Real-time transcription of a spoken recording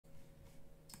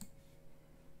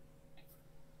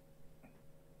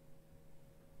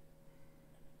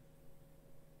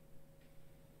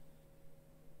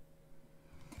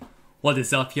What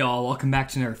is up, y'all? Welcome back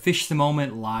to another Fish the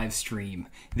Moment live stream.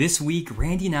 This week,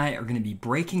 Randy and I are going to be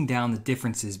breaking down the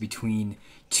differences between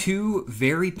two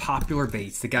very popular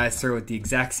baits that guys throw at the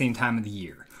exact same time of the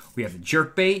year. We have the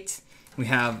jerkbait, we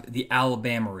have the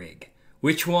Alabama rig.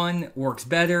 Which one works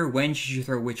better? When should you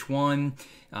throw which one?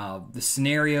 The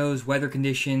scenarios, weather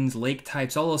conditions, lake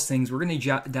types, all those things. We're going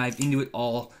to dive into it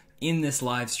all in this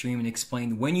live stream and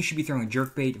explain when you should be throwing a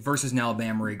jerkbait versus an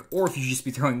Alabama rig, or if you should just be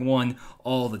throwing one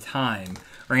all the time.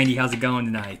 Randy, how's it going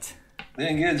tonight?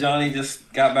 Doing good, Johnny.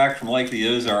 Just got back from Lake the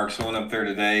Ozarks. Went up there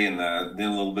today and did a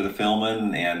little bit of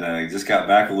filming, and just got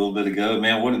back a little bit ago.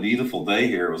 Man, what a beautiful day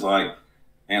here. It was like,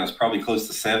 man, it was probably close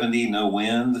to 70, no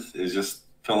wind. It just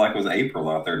felt like it was April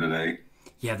out there today.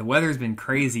 Yeah, the weather's been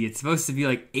crazy. It's supposed to be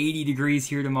like 80 degrees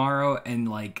here tomorrow and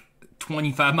like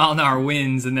 25-mile-an-hour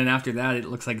winds, and then after that it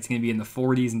looks like it's going to be in the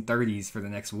 40s and 30s for the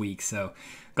next week. So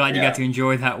glad you got to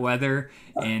enjoy that weather.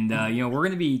 And we're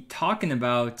going to be talking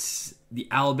about the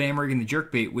Alabama rig and the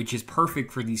jerkbait, which is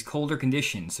perfect for these colder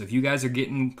conditions. So if you guys are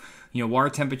getting, water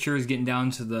temperatures getting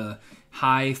down to the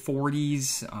high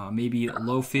 40s, maybe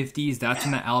low 50s, that's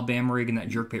when that Alabama rig and that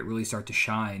jerkbait really start to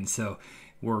shine. So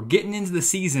we're getting into the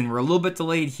season. We're a little bit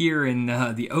delayed here in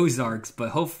the Ozarks, but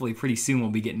hopefully pretty soon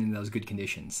we'll be getting into those good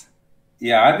conditions.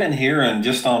 Yeah, I've been hearing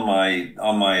just on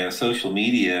my social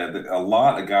media that a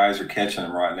lot of guys are catching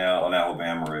them right now on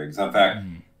Alabama rigs. In fact,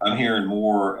 I'm hearing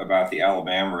more about the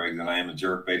Alabama rig than I am a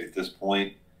jerkbait at this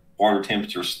point. Water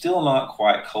temperature still not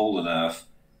quite cold enough,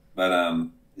 but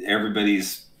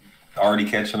everybody's already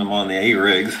catching them on the A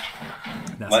rigs.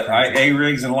 But A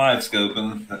rigs and live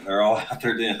scoping, they're all out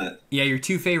there doing it. Yeah, your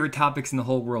two favorite topics in the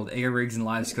whole world, A rigs and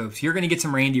live scopes. You're going to get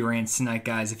some Randy rants tonight,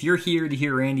 guys. If you're here to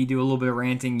hear Randy do a little bit of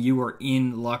ranting, you are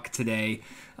in luck today.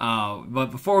 But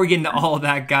before we get into all of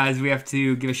that, guys, we have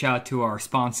to give a shout out to our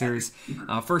sponsors.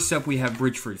 First up, we have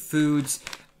Bridgeford Foods.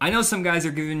 I know some guys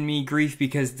are giving me grief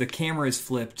because the camera is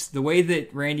flipped. The way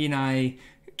that Randy and I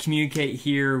communicate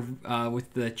here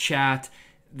with the chat,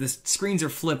 the screens are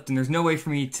flipped, and there's no way for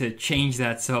me to change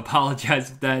that, so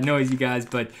apologize if that annoys you guys.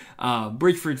 But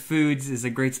Bridgeford Foods is a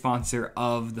great sponsor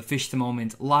of the Fish the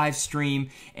Moment live stream,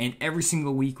 and every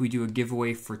single week we do a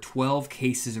giveaway for 12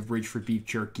 cases of Bridgeford beef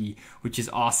jerky, which is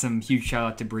awesome. Huge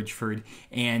shout out to Bridgeford.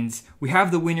 And we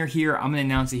have the winner here. I'm going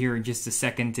to announce it here in just a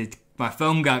second. My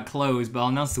phone got closed, but I'll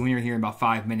announce the winner here in about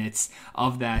 5 minutes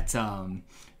of that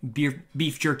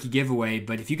beef jerky giveaway.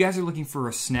 But if you guys are looking for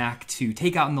a snack to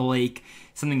take out in the lake,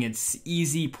 something that's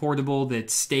easy, portable,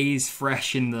 that stays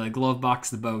fresh in the glove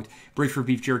box of the boat, Bridgeford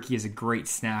beef jerky is a great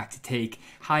snack to take,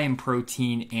 high in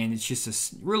protein, and it's just a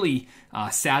really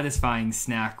satisfying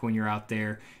snack when you're out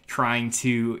there trying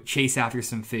to chase after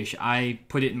some fish. I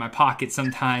put it in my pocket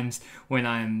sometimes when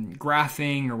I'm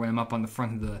graphing or when I'm up on the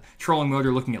front of the trolling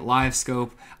motor looking at live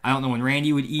scope. I don't know when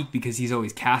Randy would eat because he's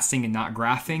always casting and not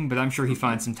graphing, but I'm sure he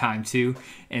finds some time too.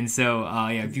 And so,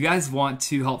 if you guys want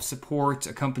to help support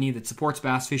a company that supports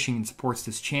bass fishing and supports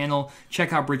this channel,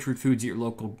 check out Bridgeford Foods at your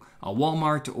local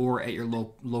Walmart or at your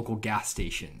local gas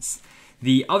stations.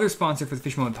 The other sponsor for the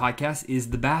Fish Moment podcast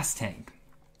is the Bass Tank.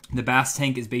 The Bass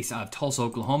Tank is based out of Tulsa,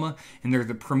 Oklahoma, and they're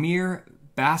the premier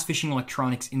bass fishing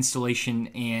electronics installation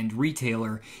and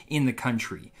retailer in the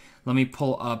country. Let me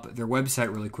pull up their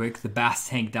website really quick,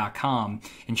 thebasstank.com,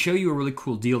 and show you a really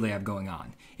cool deal they have going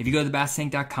on. If you go to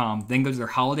thebasstank.com, then go to their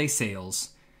holiday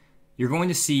sales, you're going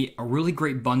to see a really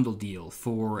great bundle deal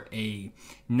for a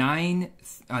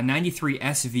 93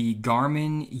 SV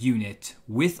Garmin unit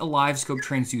with a live scope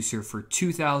transducer for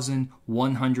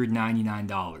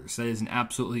 $2,199. That is an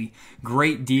absolutely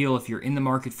great deal if you're in the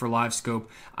market for live scope.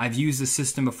 I've used the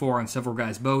system before on several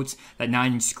guys' boats. That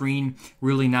 9-inch screen,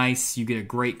 really nice. You get a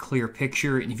great clear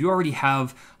picture. And if you already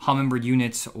have Humminbird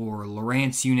units or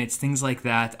Lowrance units, things like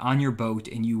that on your boat,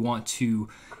 and you want to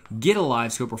get a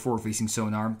live scope or forward-facing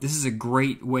sonar, this is a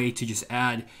great way to just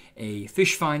add a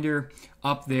fish finder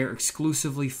up there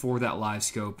exclusively for that live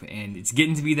scope. And it's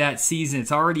getting to be that season.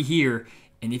 It's already here.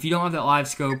 And if you don't have that live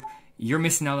scope, you're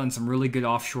missing out on some really good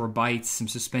offshore bites, some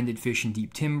suspended fish in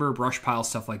deep timber, brush pile,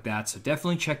 stuff like that. So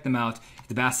definitely check them out at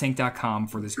thebasstank.com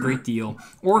for this great deal.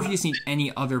 Or if you just need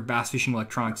any other bass fishing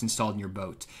electronics installed in your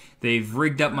boat. They've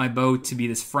rigged up my boat to be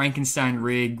this Frankenstein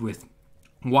rig with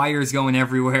wires going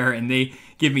everywhere, and they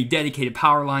give me dedicated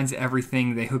power lines to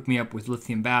everything. They hook me up with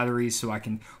lithium batteries so I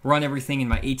can run everything in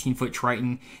my 18-foot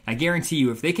Triton. I guarantee you,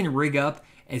 if they can rig up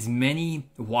as many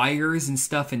wires and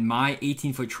stuff in my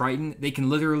 18-foot Triton, they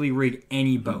can literally rig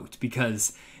any boat,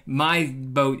 because my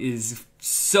boat is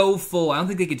so full. I don't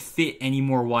think they could fit any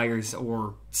more wires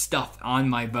or stuff on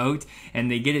my boat,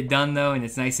 and they get it done though, and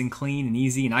it's nice and clean and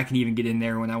easy, and I can even get in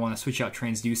there when I want to switch out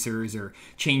transducers or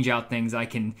change out things. I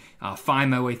can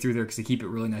find my way through there because they keep it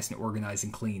really nice and organized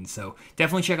and clean. So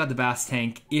definitely check out the Bass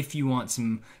Tank if you want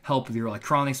some help with your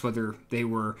electronics, whether they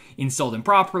were installed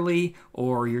improperly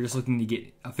or you're just looking to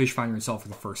get a fish finder installed for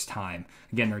the first time.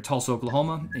 Again, they're in Tulsa,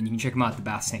 Oklahoma, and you can check them out at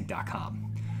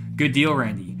thebasstank.com. Good deal,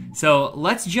 Randy. So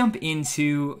let's jump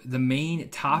into the main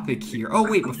topic here. Oh,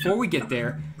 wait, before we get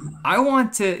there, I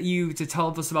want you to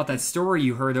tell us about that story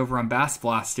you heard over on Bass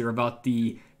Blaster about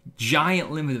the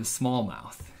giant limit of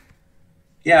smallmouth.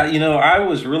 Yeah, I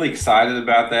was really excited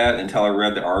about that until I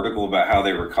read the article about how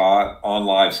they were caught on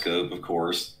LiveScope, of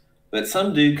course. But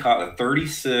some dude caught a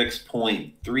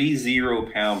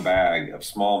 36.30 pound bag of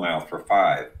smallmouth for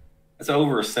 $5. That's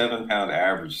over a 7 pound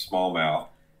average smallmouth.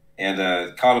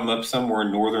 And caught them up somewhere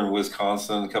in northern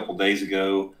Wisconsin a couple days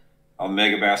ago on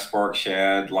Megabass Spark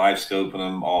Shad, live scoping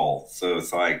them all. So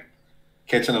it's like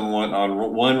catching them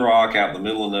on one rock out in the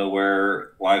middle of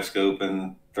nowhere, live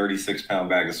scoping, 36 pound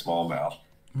bag of smallmouth.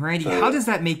 Randy, how does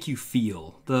that make you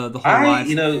feel? The whole live?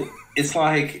 It's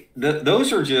like that's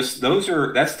 36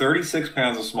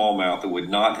 pounds of smallmouth that would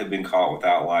not have been caught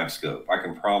without live scope. I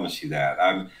can promise you that.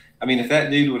 I mean, if that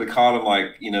dude would have caught them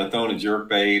like throwing a jerk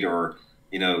bait or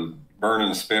burning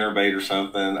a spinner bait or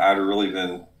something, I'd have really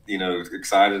been,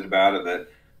 excited about it. But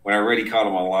when I already caught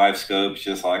him on live scope, it's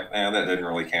just like, man, that doesn't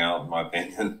really count in my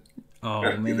opinion. Oh,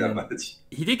 man.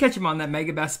 He did catch him on that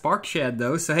Megabass Spark Shad,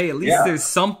 though. So, hey, at least there's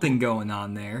something going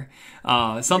on there.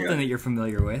 Something that you're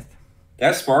familiar with.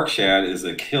 That Spark Shad is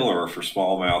a killer for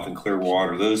smallmouth and clear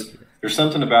water. There's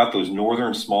something about those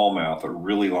northern smallmouth that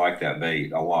really like that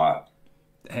bait a lot.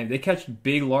 Hey, they catch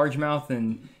big largemouth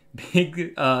and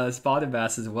big spotted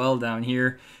bass as well down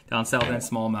here, down south end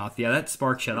smallmouth. Yeah, that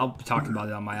Spark Shad, I'll be talking about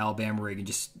it on my Alabama rig and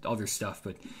just other stuff.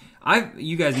 But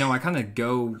you guys know I kind of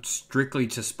go strictly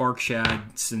to Spark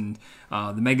Shads and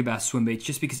the Megabass swim baits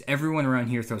just because everyone around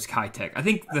here throws Kitech. I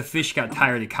think the fish got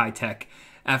tired of Kitech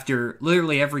after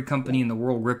literally every company in the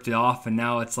world ripped it off, and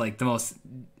now it's like the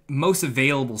most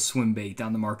available swim bait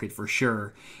on the market for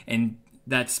sure. And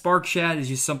that Spark Shad is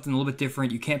just something a little bit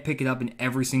different. You can't pick it up in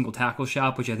every single tackle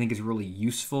shop, which I think is really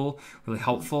useful, really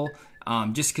helpful,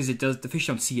 just because the fish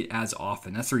don't see it as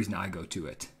often. That's the reason I go to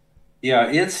it. Yeah,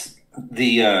 it's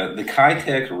the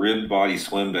Kitech ribbed body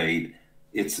swim bait.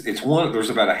 It's one. There's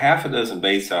about a half a dozen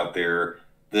baits out there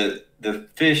that the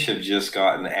fish have just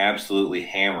gotten absolutely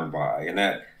hammered by, and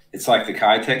that it's like the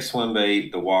Kitech swim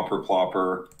bait, the Whopper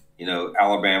Plopper,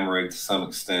 Alabama rig to some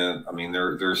extent. I mean,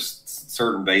 there's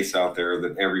certain baits out there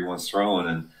that everyone's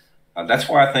throwing, and that's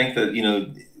why I think that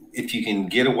if you can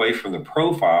get away from the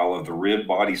profile of the rib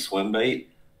body swim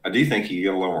bait, I do think you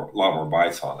get a lot more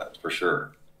bites on it for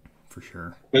sure. For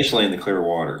sure, especially in the clear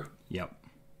water. Yep.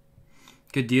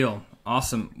 Good deal.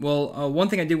 Awesome. Well, one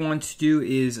thing I did want to do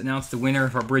is announce the winner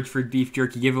of our Bridgeford Beef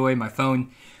Jerky giveaway. My phone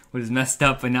was messed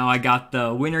up, but now I got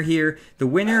the winner here. The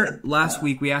winner, last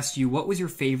week, we asked you, what was your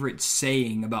favorite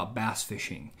saying about bass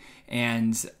fishing?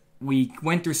 And we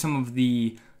went through some of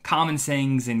the common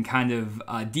sayings and kind of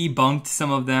debunked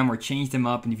some of them or changed them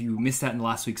up. And if you missed that in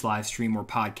last week's live stream or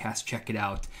podcast, check it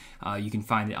out. You can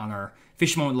find it on our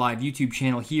Fish Moment Live YouTube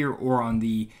channel here or on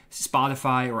the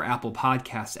Spotify or Apple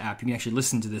Podcast app. You can actually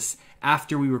listen to this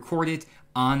after we record it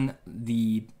on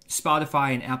the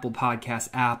Spotify and Apple Podcast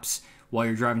apps while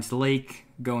you're driving to the lake,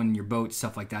 going in your boat,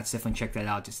 stuff like that. So definitely check that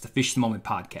out. It's the Fish the Moment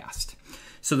podcast.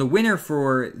 So the winner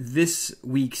for this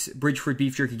week's Bridgeford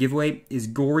Beef Jerky giveaway is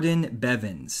Gordon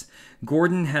Bevins.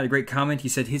 Gordon had a great comment. He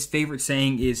said his favorite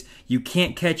saying is, "You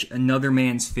can't catch another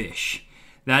man's fish."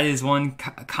 That is one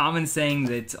common saying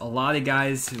that a lot of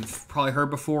guys have probably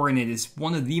heard before, and it is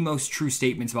one of the most true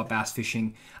statements about bass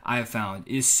fishing I have found.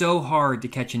 It is so hard to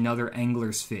catch another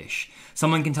angler's fish.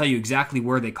 Someone can tell you exactly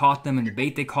where they caught them and the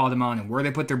bait they caught them on and where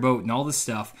they put their boat and all this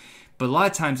stuff, but a lot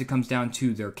of times it comes down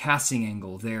to their casting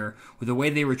angle, the way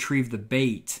they retrieve the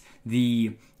bait,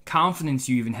 the confidence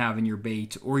you even have in your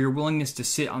bait, or your willingness to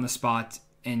sit on the spot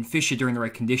and fish it during the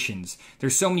right conditions.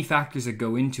 There's so many factors that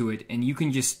go into it, and you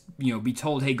can just, be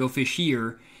told, hey, go fish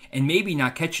here, and maybe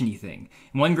not catch anything.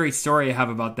 And one great story I have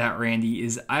about that, Randy,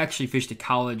 is I actually fished a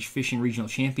college fishing regional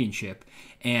championship,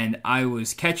 and I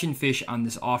was catching fish on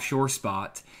this offshore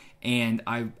spot, and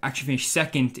I actually finished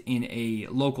second in a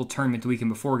local tournament the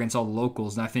weekend before against all the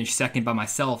locals, and I finished second by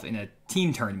myself in a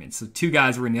team tournament. So 2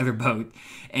 guys were in the other boat,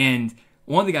 and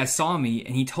one of the guys saw me,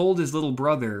 and he told his little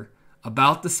brother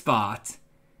about the spot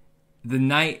the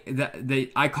night that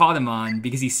I caught him on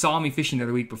because he saw me fishing there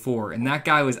the week before, and that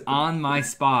guy was on my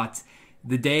spot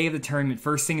the day of the tournament,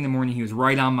 first thing in the morning, he was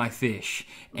right on my fish.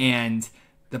 And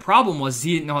the problem was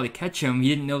he didn't know how to catch him. He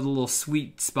didn't know the little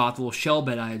sweet spot, the little shell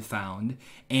bed I had found.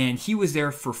 And he was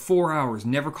there for 4 hours,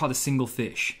 never caught a single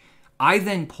fish. I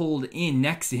then pulled in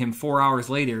next to him 4 hours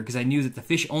later because I knew that the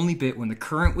fish only bit when the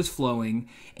current was flowing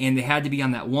and they had to be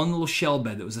on that one little shell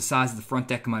bed that was the size of the front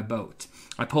deck of my boat.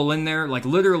 I pull in there, like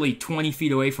literally 20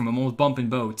 feet away from him, almost bumping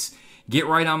boats, get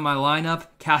right on my lineup,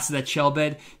 cast to that shell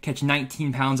bed, catch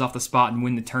 19 pounds off the spot and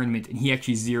win the tournament, and he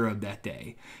actually zeroed that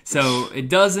day. So it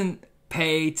doesn't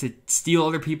pay to steal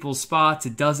other people's spots.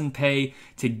 It doesn't pay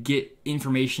to get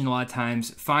information a lot of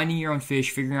times. Finding your own fish,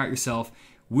 figuring out yourself,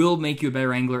 will make you a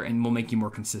better angler and will make you more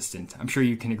consistent. I'm sure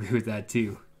you can agree with that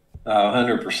too.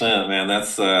 100%, man.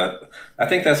 That's I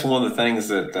think that's one of the things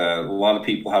that a lot of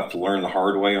people have to learn the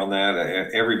hard way on that.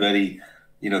 Everybody,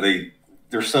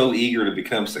 they're so eager to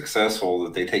become successful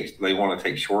that they want to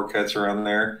take shortcuts around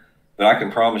there. But I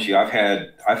can promise you, I've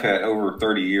had over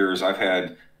 30 years, I've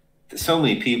had so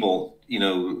many people,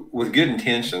 with good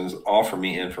intentions offer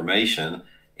me information,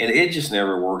 and it just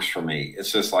never works for me.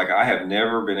 It's just like I have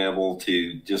never been able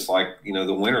to, just like,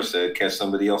 the winner said, catch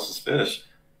somebody else's fish.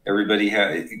 Everybody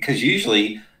has, because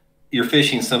usually you're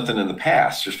fishing something in the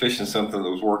past. You're fishing something that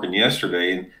was working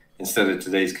yesterday instead of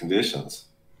today's conditions.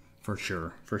 For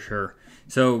sure, for sure.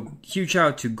 So huge shout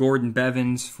out to Gordon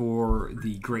Bevins for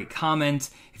the great comment.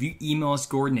 If you email us,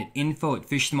 Gordon, at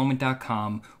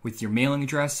info@fishthemoment.com with your mailing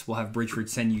address, we'll have Bridgeford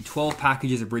send you 12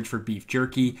 packages of Bridgeford beef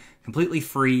jerky, completely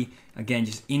free. Again,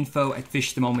 just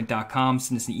info@fishthemoment.com.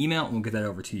 Send us an email and we'll get that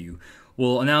over to you.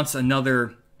 We'll announce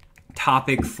another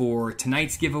topic for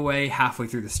tonight's giveaway halfway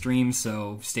through the stream,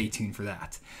 so stay tuned for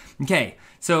that. Okay,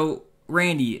 so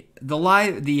Randy, the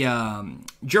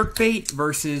jerkbait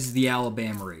versus the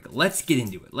Alabama rig. Let's get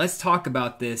into it. Let's talk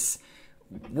about this.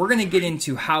 We're going to get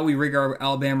into how we rig our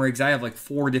Alabama rigs. I have like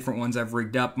 4 different ones I've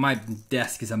rigged up. My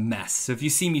desk is a mess. So if you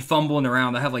see me fumbling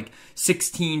around, I have like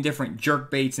 16 different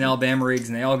jerkbaits and Alabama rigs,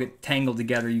 and they all get tangled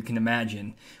together, you can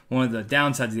imagine. One of the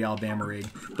downsides of the Alabama rig.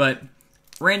 But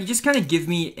Randy, just kind of give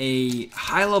me a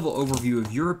high-level overview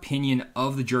of your opinion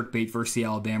of the jerkbait versus the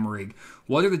Alabama rig.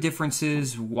 What are the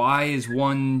differences? Why is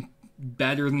one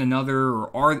better than another,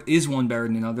 or is one better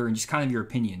than another, and just kind of your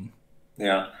opinion?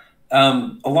 Yeah.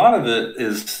 A lot of it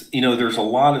is, there's a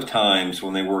lot of times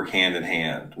when they work hand in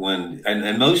hand.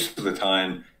 And most of the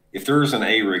time, if there's an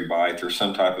A-rig bite, there's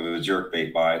some type of a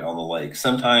jerkbait bite on the lake.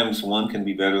 Sometimes one can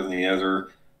be better than the other.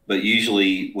 But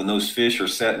usually when those fish are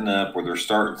setting up where they're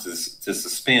starting to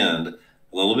suspend a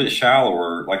little bit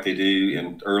shallower, like they do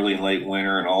in early and late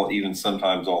winter and even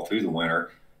sometimes all through the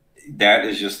winter, that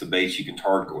is just the baits you can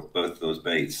target with both of those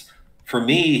baits. For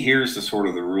me, here's the sort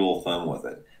of the rule of thumb with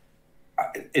it.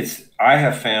 I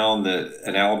have found that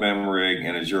an Alabama rig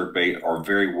and a jerkbait are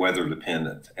very weather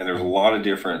dependent, and there's a lot of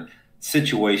different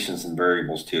situations and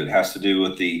variables to it. It has to do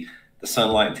with the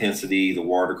sunlight intensity, the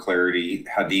water clarity,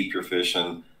 how deep you're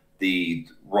fishing, the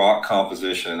rock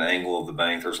composition and angle of the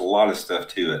bank. There's a lot of stuff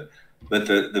to it. But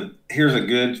here's a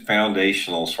good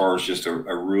foundational, as far as just a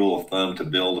rule of thumb to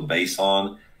build a base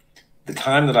on. The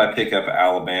time that I pick up an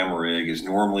Alabama rig is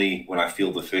normally when I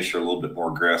feel the fish are a little bit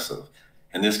more aggressive.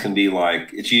 And this can be like,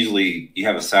 it's usually you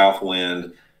have a south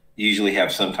wind, you usually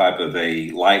have some type of a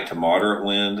light to moderate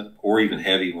wind or even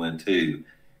heavy wind too.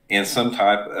 And some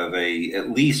type of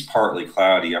at least partly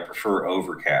cloudy. I prefer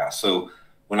overcast. So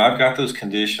when I've got those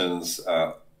conditions,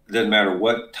 it doesn't matter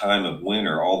what time of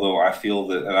winter, although I feel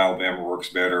that an Alabama works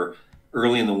better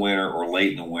early in the winter or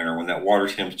late in the winter when that water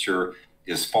temperature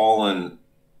is falling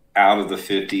out of the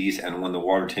 50s and when the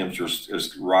water temperature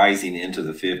is rising into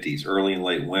the 50s, early and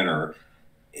late winter.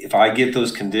 If I get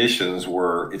those conditions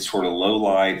where it's sort of low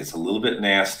light, it's a little bit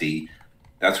nasty,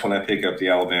 that's when I pick up the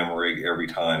Alabama rig every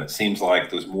time. It seems like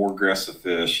those more aggressive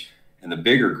fish and the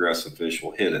bigger aggressive fish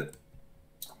will hit it.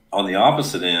 On the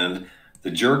opposite end, the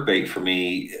jerkbait for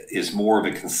me is more of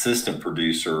a consistent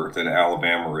producer than an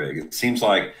Alabama rig. It seems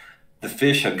like the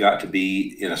fish have got to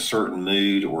be in a certain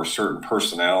mood or a certain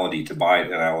personality to bite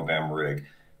an Alabama rig.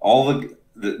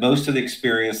 Most of the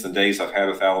experience, the days I've had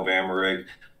with Alabama rig,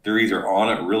 they're either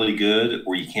on it really good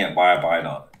or you can't buy a bite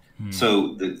on it.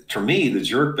 So for me, the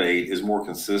jerkbait is more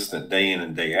consistent day in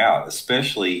and day out,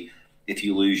 especially if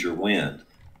you lose your wind.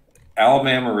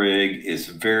 Alabama rig is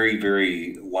very,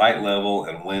 very light level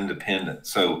and wind dependent.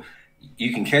 So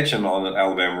you can catch them on an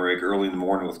Alabama rig early in the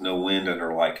morning with no wind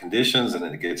under light conditions, and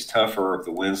then it gets tougher if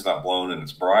the wind's not blowing and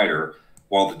it's brighter.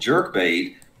 While the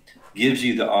jerkbait gives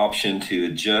you the option to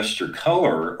adjust your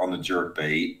color on the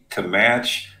jerkbait to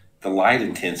match the light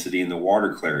intensity and the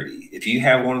water clarity. If you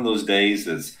have one of those days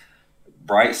that's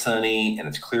bright sunny and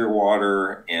it's clear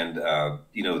water and,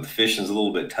 the fishing's a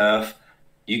little bit tough,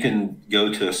 you can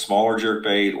go to a smaller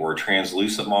jerkbait or a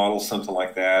translucent model, something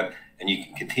like that, and you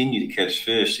can continue to catch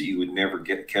fish that you would never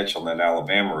catch on that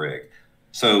Alabama rig.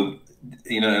 So,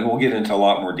 and we'll get into a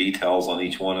lot more details on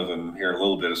each one of them here in a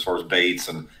little bit as far as baits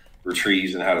and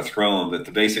retrieves and how to throw them. But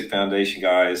the basic foundation,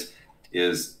 guys,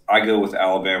 is I go with the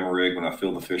Alabama rig when I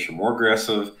feel the fish are more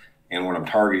aggressive and when I'm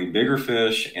targeting bigger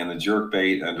fish, and the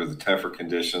jerkbait under the tougher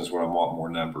conditions when I want more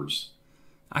numbers.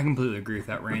 I completely agree with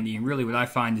that, Randy. And really what I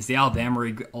find is the Alabama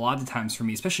rig, a lot of the times for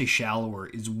me, especially shallower,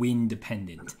 is wind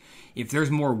dependent. If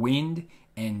there's more wind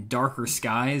and darker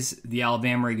skies, the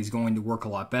Alabama rig is going to work a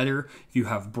lot better. If you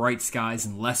have bright skies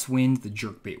and less wind, the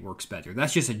jerkbait works better.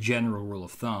 That's just a general rule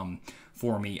of thumb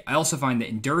for me. I also find that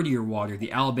in dirtier water,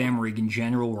 the Alabama rig in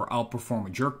general will outperform a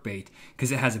jerkbait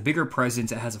because it has a bigger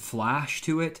presence, it has a flash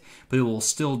to it, but it will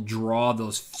still draw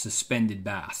those suspended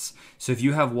bass. So if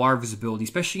you have water visibility,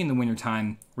 especially in the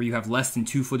wintertime where you have less than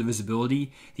 2 foot of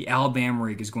visibility, the Alabama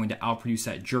rig is going to outproduce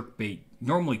that jerkbait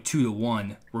normally 2 to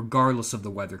 1, regardless of the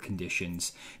weather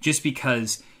conditions, just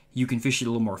because you can fish it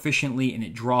a little more efficiently and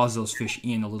it draws those fish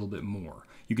in a little bit more.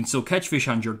 You can still catch fish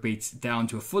on jerkbaits down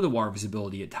to a foot of water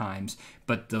visibility at times,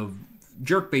 but the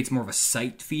jerkbait's more of a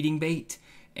sight feeding bait,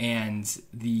 and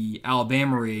the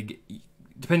Alabama rig,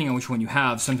 depending on which one you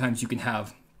have, sometimes you can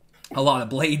have a lot of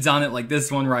blades on it, like this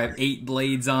one where I have 8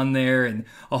 blades on there and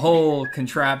a whole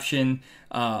contraption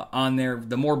on there.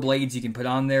 The more blades you can put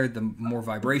on there, the more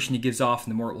vibration it gives off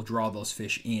and the more it will draw those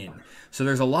fish in. So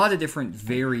there's a lot of different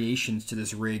variations to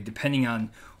this rig depending on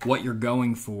what you're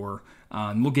going for.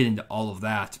 And we'll get into all of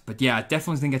that. But yeah, I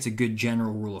definitely think that's a good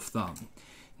general rule of thumb.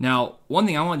 Now, one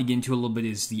thing I wanted to get into a little bit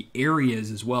is the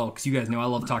areas as well, because you guys know I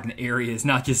love talking to areas,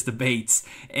 not just the baits.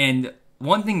 And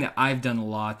one thing that I've done a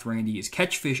lot, Randy, is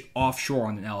catch fish offshore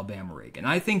on an Alabama rig. And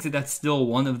I think that that's still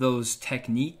one of those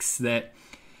techniques that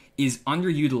is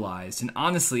underutilized. And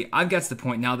honestly, I've got to the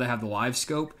point now that I have the live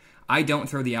scope, I don't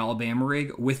throw the Alabama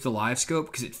rig with the live scope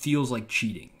because it feels like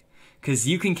cheating. Because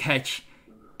you can catch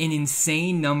an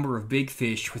insane number of big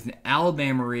fish with an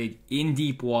Alabama rig in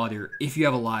deep water if you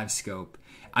have a live scope.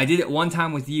 I did it one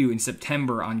time with you in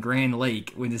September on Grand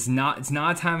Lake when it's not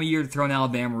a time of year to throw an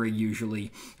Alabama rig usually,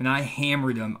 and I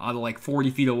hammered them out of like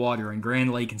 40 feet of water on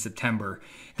Grand Lake in September.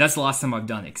 That's the last time I've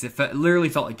done it because it literally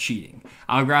felt like cheating.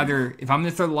 I would rather, if I'm going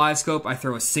to throw the live scope, I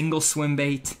throw a single swim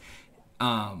bait.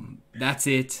 That's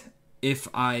it. If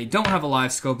I don't have a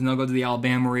live scope, then I'll go to the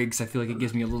Alabama rig because I feel like it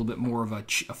gives me a little bit more of a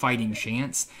fighting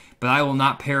chance. But I will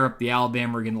not pair up the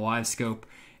Alabama rig and the live scope.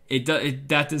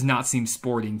 That does not seem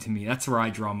sporting to me. That's where I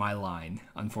draw my line,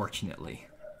 unfortunately.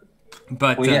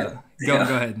 But go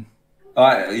ahead.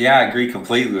 I agree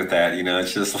completely with that.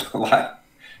 It's just a lot.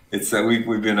 It's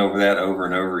we've been over that over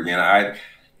and over again.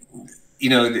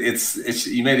 It's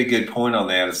you made a good point on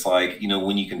that. It's like,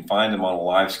 when you can find them on a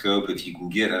live scope, if you can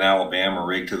get an Alabama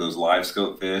rig to those live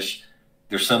scope fish,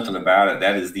 there's something about it.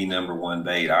 That is the number one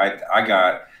bait. I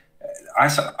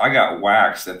got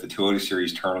waxed at the Toyota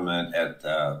Series tournament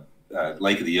at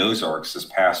Lake of the Ozarks this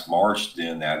past March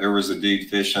doing that. There was a dude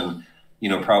fishing,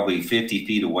 probably 50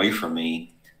 feet away from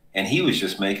me, and he was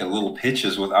just making little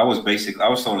pitches with. I was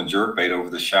throwing a jerkbait over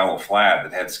the shallow flat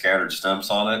that had scattered stumps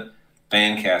on it,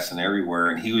 fan casting everywhere,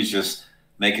 and he was just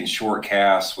making short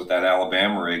casts with that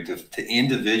Alabama rig to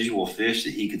individual fish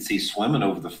that he could see swimming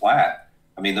over the flat.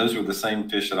 I mean, those were the same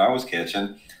fish that I was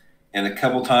catching. And a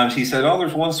couple times he said, "Oh,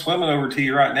 there's one swimming over to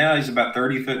you right now. He's about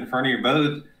 30 foot in front of your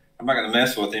boat. I'm not going to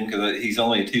mess with him because he's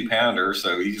only a 2-pounder,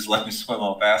 so you just let him swim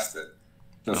on past it."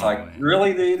 So it's man.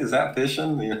 Really, dude? Is that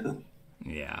fishing?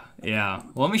 Yeah.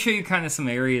 Well, let me show you kind of some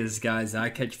areas, guys, that I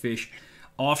catch fish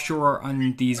offshore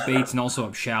on these baits and also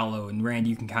up shallow. And Randy,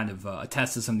 you can kind of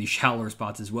attest to some of these shallower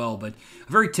spots as well. But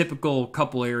a very typical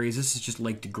couple areas. This is just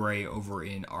Lake DeGray over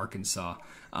in Arkansas.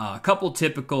 A couple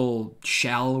typical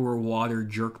shallower water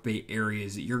jerkbait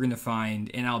areas that you're going to find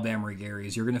in Alabama rig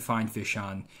areas. You're going to find fish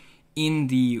on in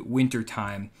the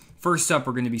wintertime. First up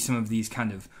are going to be some of these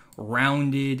kind of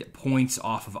rounded points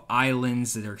off of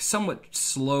islands that are somewhat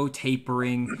slow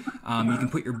tapering. You can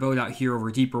put your boat out here over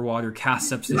deeper water,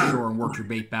 cast up to the shore, and work your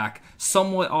bait back.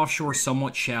 Somewhat offshore,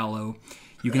 somewhat shallow.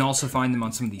 You can also find them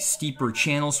on some of these steeper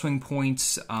channel swing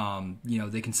points.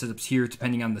 They can set up here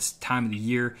depending on the time of the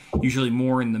year. Usually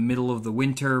more in the middle of the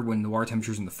winter when the water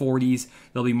temperature's in the 40s.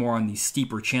 They'll be more on these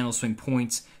steeper channel swing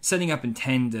points, setting up in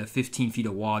 10 to 15 feet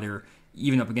of water,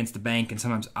 even up against the bank and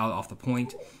sometimes out off the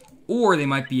point. Or they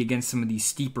might be against some of these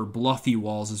steeper bluffy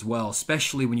walls as well,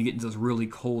 especially when you get into those really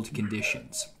cold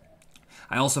conditions.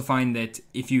 I also find that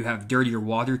if you have dirtier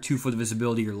water, 2 foot of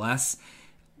visibility or less,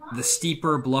 the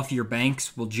steeper, bluffier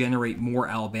banks will generate more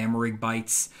Alabama rig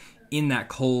bites in that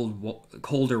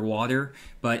colder water.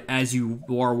 But as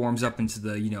water warms up into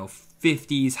the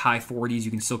 50s, high 40s,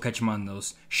 you can still catch them on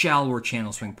those shallower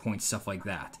channel swing points, stuff like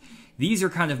that. These are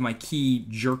kind of my key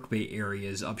jerkbait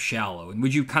areas up shallow. And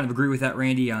would you kind of agree with that,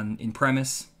 Randy, in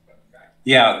premise?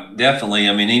 Yeah, definitely.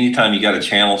 I mean, anytime you got a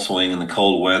channel swing in the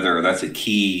cold weather, that's a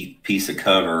key piece of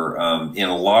cover in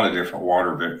a lot of different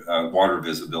water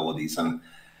visibilities. And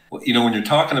when you're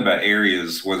talking about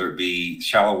areas, whether it be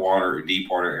shallow water or deep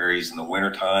water areas in the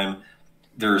wintertime,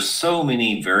 there's so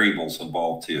many variables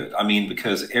involved to it. I mean,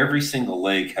 because every single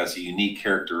lake has a unique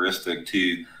characteristic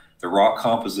to the rock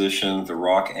composition, the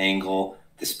rock angle,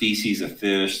 the species of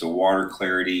fish, the water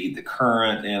clarity, the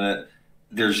current in it.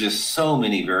 There's just so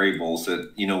many variables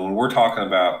that, when we're talking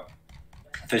about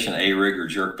fishing A-rig or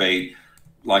jerkbait,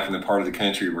 like in the part of the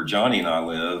country where Jonny and I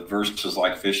live, versus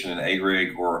like fishing an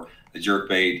A-rig or the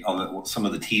jerkbait on some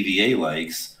of the TVA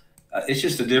lakes, it's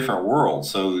just a different world.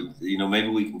 So, maybe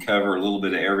we can cover a little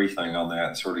bit of everything on that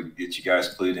and sort of get you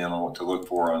guys clued in on what to look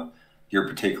for on your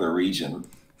particular region.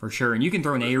 For sure. And you can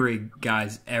throw an A-rig,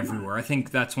 guys, everywhere. I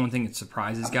think that's one thing that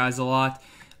surprises guys a lot.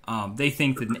 They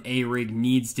think that an A-rig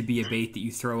needs to be a bait that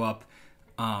you throw up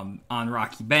on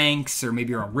rocky banks or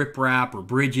maybe on riprap or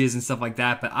bridges and stuff like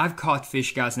that. But I've caught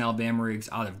fish, guys, in Alabama rigs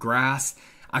out of grass.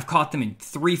 I've caught them in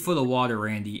 3 foot of water,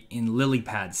 Randy, in lily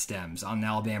pad stems on an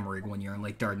Alabama rig when you're in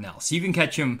Lake Dardanelle. So you can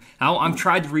catch them. I've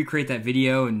tried to recreate that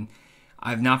video, and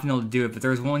I've not been able to do it. But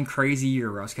there was one crazy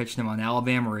year where I was catching them on an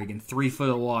Alabama rig in 3 foot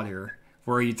of water,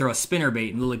 where you throw a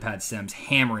spinnerbait and lily pad stems,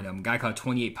 hammering them. Guy caught a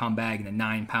 28-pound bag and a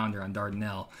 9-pounder on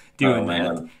Dardanelle doing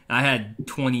that. And I had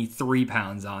 23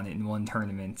 pounds on it in one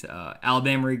tournament.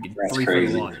 Alabama rig in 3 foot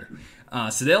of water.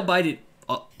 So they'll bite it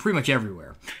pretty much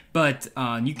everywhere. But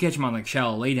you can catch them on like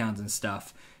shallow laydowns and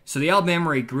stuff. So the Alabama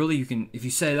rig, really, you can, if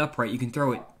you set it up right, you can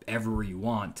throw it everywhere you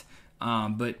want.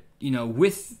 But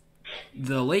with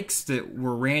the lakes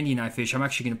where Randy and I fish, I'm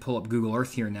actually going to pull up Google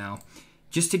Earth here now,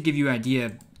 just to give you an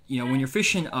idea. When you're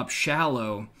fishing up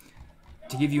shallow,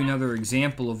 to give you another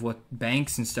example of what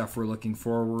banks and stuff we're looking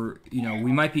for,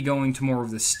 we might be going to more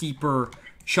of the steeper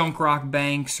chunk rock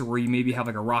banks, or where you maybe have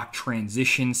like a rock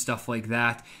transition, stuff like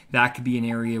that. That could be an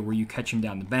area where you catch them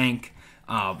down the bank.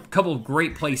 A couple of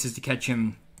great places to catch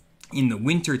them in the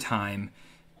wintertime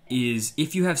is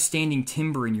if you have standing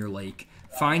timber in your lake,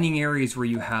 finding areas where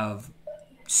you have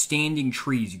standing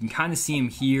trees. You can kind of see them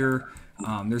here.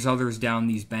 There's others down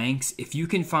these banks. If you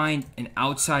can find an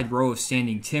outside row of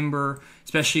standing timber,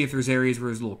 especially if there's areas where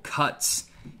there's little cuts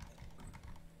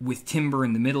with timber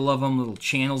in the middle of them, little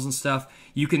channels and stuff,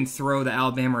 you can throw the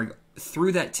Alabama rig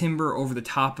through that timber, over the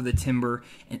top of the timber,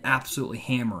 and absolutely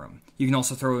hammer them. You can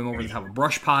also throw them over the top of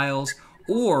brush piles,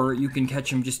 or you can catch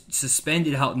them just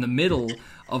suspended out in the middle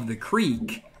of the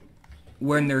creek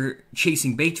when they're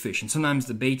chasing bait fish. And sometimes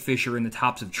the bait fish are in the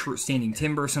tops of standing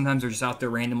timber. Sometimes they're just out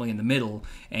there randomly in the middle,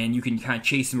 and you can kind of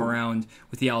chase them around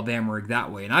with the Alabama rig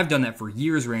that way. And I've done that for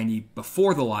years, Randy,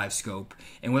 before the live scope.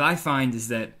 And what I find is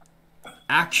that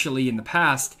actually in the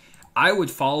past, I would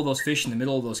follow those fish in the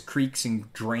middle of those creeks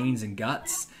and drains and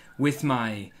guts with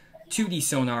my 2D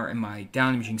sonar and my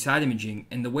down imaging, side imaging,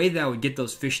 and the way that I would get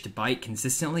those fish to bite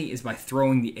consistently is by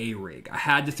throwing the A-rig. I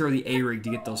had to throw the A-rig to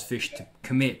get those fish to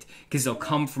commit, because they'll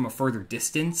come from a further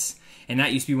distance, and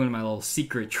that used to be one of my little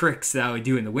secret tricks that I would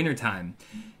do in the wintertime.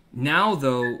 Now,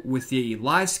 though, with the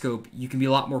live scope, you can be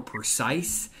a lot more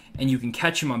precise, and you can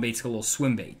catch them on basically a little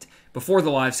swim bait. Before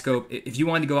the live scope, if you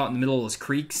wanted to go out in the middle of those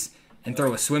creeks and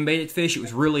throw a swim bait at fish, it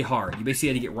was really hard. You basically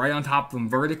had to get right on top of them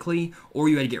vertically, or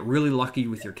you had to get really lucky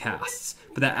with your casts.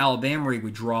 But that Alabama rig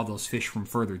would draw those fish from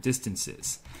further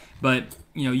distances. But,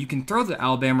 you can throw the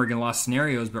Alabama rig in a lot of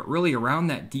scenarios, but really around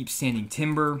that deep standing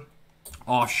timber,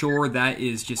 offshore, that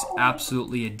is just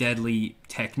absolutely a deadly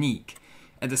technique.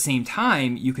 At the same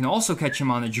time, you can also catch them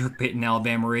on a jerkbait and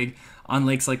Alabama rig on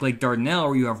lakes like Lake Dardanelle,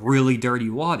 where you have really dirty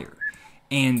water.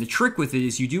 And the trick with it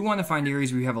is you do want to find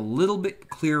areas where you have a little bit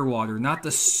clear water, not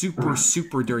the super,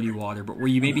 super dirty water, but where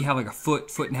you maybe have like a foot,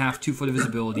 foot and a half, 2 foot of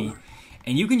visibility.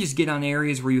 And you can just get on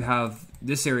areas where you have,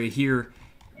 this area here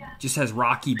just has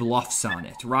rocky bluffs on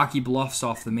it. Rocky bluffs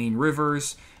off the main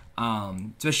rivers,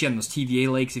 especially on those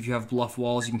TVA lakes. If you have bluff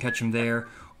walls, you can catch them there.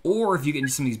 Or if you get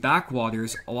into some of these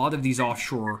backwaters, a lot of these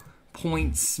offshore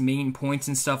points, main points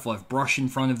and stuff will have brush in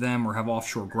front of them or have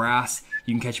offshore grass.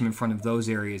 You can catch them in front of those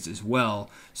areas as well.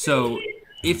 So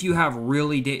if you have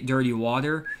really dirty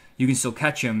water, you can still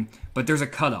catch them, but there's a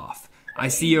cutoff. I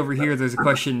see over here there's a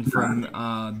question from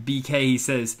BK. He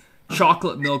says,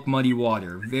 chocolate milk muddy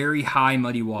water, very high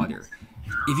muddy water.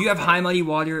 If you have high muddy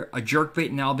water, a jerkbait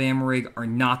and Alabama rig are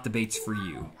not the baits for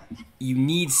you. You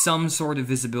need some sort of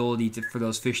visibility for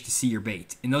those fish to see your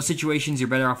bait. In those situations, you're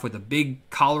better off with a big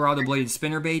Colorado bladed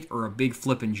spinnerbait or a big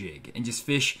flippin' jig, and just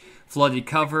fish flooded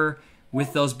cover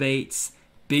with those baits.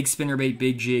 Big spinnerbait,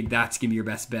 big jig, that's going to be your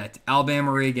best bet.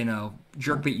 Alabama rig and a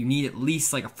jerkbait, you need at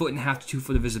least like 1.5 to 2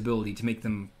 foot of visibility to make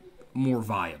them more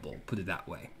viable, put it that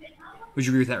way. Would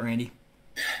you agree with that, Randy?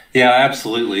 Yeah,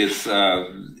 absolutely. It's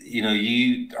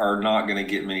you are not going to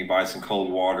get many bites in cold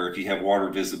water if you have water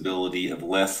visibility of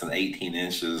less than 18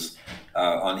 inches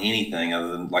on anything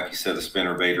other than, like you said, a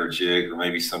spinnerbait or a jig, or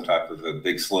maybe some type of a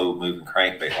big slow moving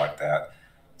crankbait like that.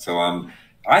 So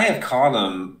I have caught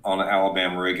them on an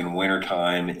Alabama rig in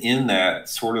wintertime in that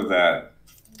sort of that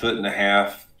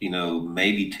 1.5 foot,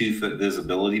 maybe 2 foot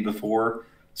visibility before.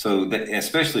 So that,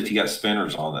 especially if you got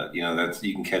spinners on it, that's,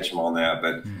 you can catch them on that,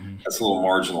 but that's a little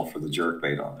marginal for the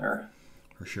jerkbait on there.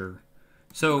 For sure.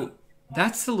 So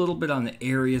that's a little bit on the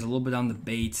areas, a little bit on the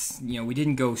baits. We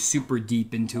didn't go super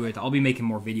deep into it. I'll be making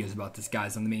more videos about this,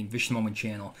 guys, on the main Fish in the Moment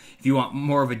channel. If you want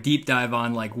more of a deep dive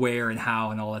on like where and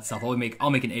how and all that stuff, I'll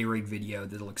make an A-rig video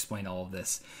that'll explain all of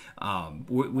this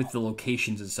with the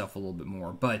locations and stuff a little bit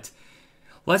more. But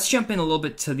let's jump in a little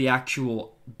bit to the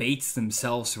actual baits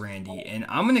themselves, Randy. And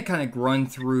I'm going to kind of run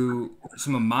through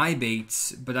some of my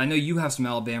baits, but I know you have some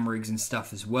Alabama rigs and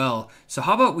stuff as well. So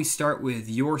how about we start with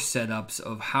your setups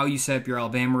of how you set up your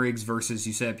Alabama rigs versus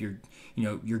you set up your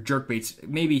jerkbaits.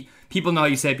 Maybe people know how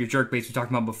you set up your jerkbaits we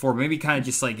talked about before, but maybe kind of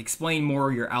just like explain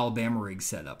more your Alabama rig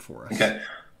setup for us. Okay.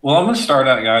 Well, I'm going to start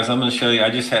out, guys. I'm going to show you. I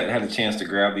just had a chance to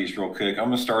grab these real quick. I'm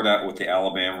going to start out with the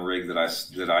Alabama rig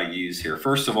that I use here.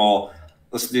 First of all,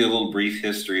 let's do a little brief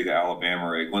history of the Alabama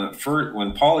rig.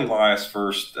 When Paul Elias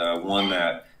first won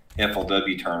that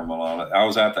FLW tournament on it, I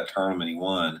was at that tournament. He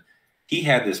won. He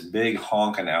had this big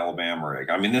honking Alabama rig.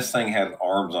 I mean, this thing had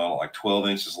arms on it like 12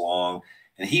 inches long,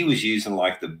 and he was using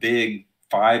like the big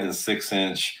 5 and 6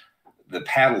 inch, the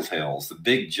paddle tails, the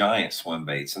big giant swim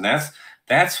baits, and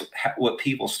that's what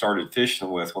people started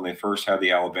fishing with when they first had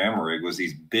the Alabama rig, was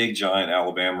these big giant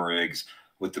Alabama rigs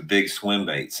with the big swim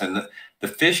baits. And the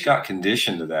fish got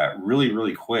conditioned to that really,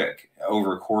 really quick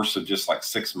over a course of just like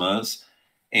 6 months.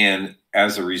 And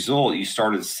as a result, you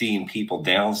started seeing people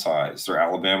downsize their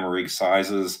Alabama rig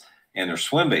sizes and their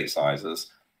swim bait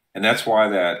sizes. And that's why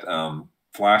that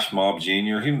Flash Mob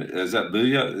Junior, is that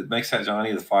Booyah that makes that,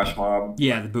 Johnny, the Flash Mob?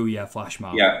 Yeah, the Booyah Flash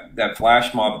Mob. Yeah, that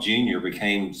Flash Mob Junior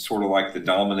became sort of like the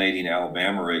dominating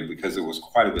Alabama rig because it was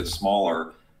quite a bit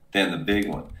smaller than the big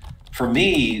one. For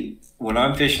me, when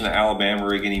I'm fishing the Alabama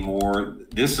rig anymore,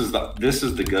 this is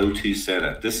the go-to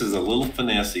setup. This is a little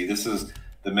finessey. This is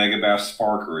the Megabass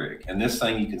Spark rig. And this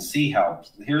thing, you can see how,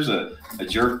 here's a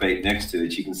jerkbait next to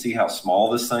it. You can see how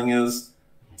small this thing is.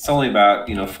 It's only about,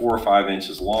 4 or 5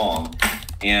 inches long.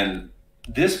 And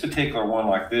this particular one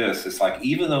like this, it's like,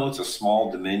 even though it's a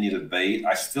small diminutive bait,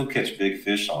 I still catch big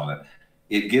fish on it.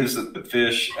 It gives the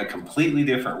fish a completely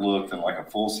different look than like a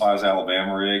full-size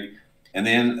Alabama rig. And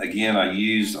then again,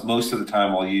 most of the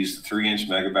time I'll use the 3-inch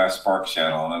Megabass Spark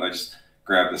Shad on it. I just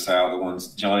grab this out, the ones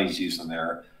Johnny's using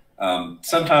there.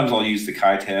 Sometimes I'll use the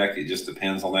Kitech. It just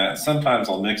depends on that. Sometimes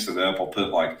I'll mix it up. I'll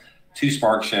put like 2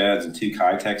 Spark Shads and 2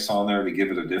 Kitechs on there to give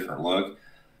it a different look.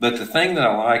 But the thing that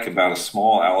I like about a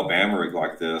small Alabama rig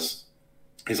like this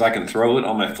is I can throw it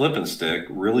on my flipping stick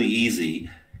really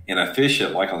easy, and I fish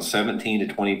it like on 17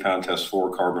 to 20 pound test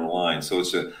fluorocarbon line. So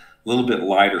it's a little bit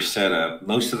lighter setup.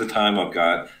 Most of the time I've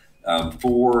got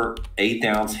 4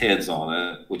 8-ounce heads on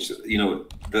it, which, the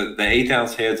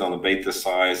 8-ounce heads on a bait this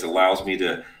size allows me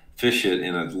to fish it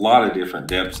in a lot of different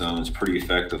depth zones pretty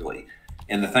effectively.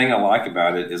 And the thing I like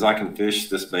about it is I can fish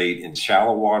this bait in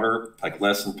shallow water, like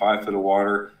less than 5 foot of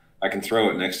water. I can throw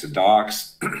it next to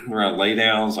docks, around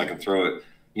laydowns. I can throw it,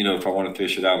 if I want to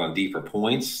fish it out on deeper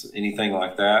points, anything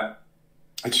like that.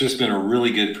 It's just been a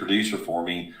really good producer for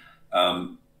me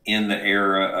in the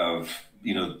era of,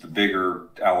 the bigger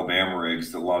Alabama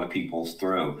rigs that a lot of people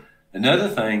throw. Another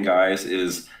thing, guys,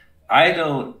 is I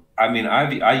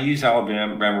use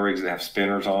Alabama rigs that have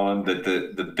spinners on them, but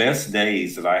the best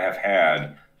days that I have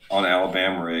had on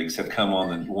Alabama rigs have come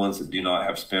on the ones that do not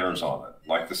have spinners on it,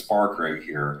 like the Spark rig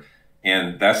here.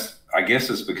 And I guess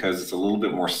it's because it's a little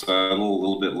bit more subtle, a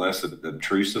little bit less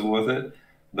obtrusive with it.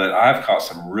 But I've caught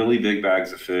some really big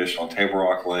bags of fish on Table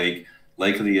Rock Lake,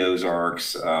 Lake of the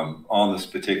Ozarks, on this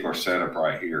particular setup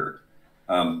right here.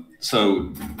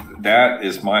 So that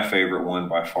is my favorite one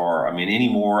by far. I mean,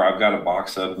 anymore, I've got a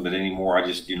box of them, but anymore, I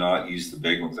just do not use the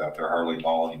big ones out there hardly at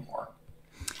all anymore.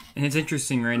 And it's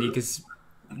interesting, Randy, because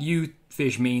you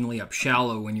fish mainly up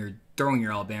shallow when you're throwing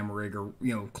your Alabama rig or,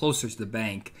 closer to the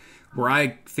bank. Where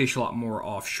I fish a lot more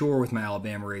offshore with my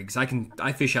Alabama rigs,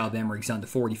 I fish Alabama rigs down to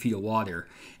 40 feet of water.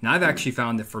 And I've actually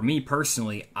found that for me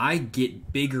personally, I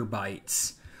get bigger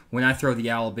bites when I throw the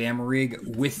Alabama rig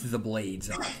with the blades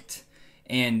on it.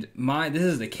 And this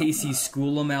is the KC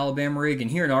School'em Alabama rig,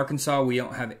 and here in Arkansas we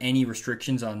don't have any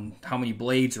restrictions on how many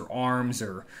blades or arms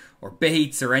or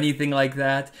baits or anything like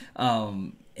that.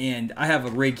 And I have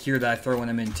a rig here that I throw when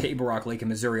I'm in Table Rock Lake in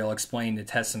Missouri. I'll explain to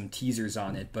test some teasers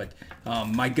on it. But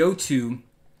my go-to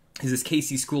is this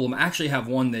KC School'em. I actually have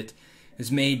one that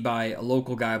is made by a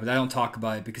local guy, but I don't talk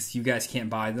about it because you guys can't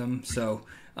buy them. So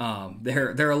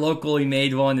they're a locally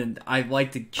made one, and I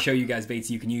like to show you guys baits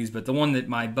you can use. But the one that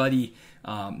my buddy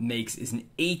makes is an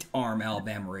 8-arm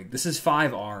Alabama rig. This is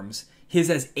 5 arms. His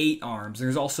has 8 arms.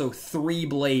 There's also 3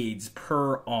 blades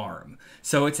per arm.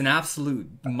 So it's an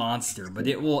absolute monster, but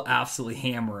it will absolutely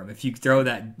hammer him if you throw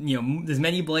that, as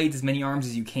many blades, as many arms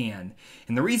as you can.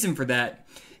 And the reason for that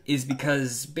is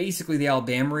because basically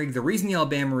the reason the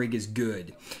Alabama rig is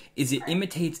good is it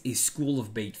imitates a school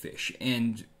of bait fish.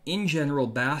 And in general,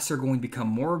 bass are going to become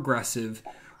more aggressive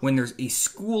when there's a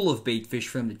school of bait fish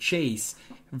for them to chase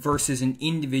versus an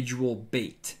individual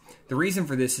bait. The reason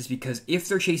for this is because if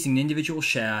they're chasing an individual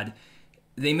shad,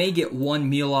 they may get one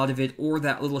meal out of it, or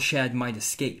that little shad might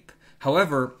escape.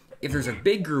 However, if there's a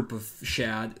big group of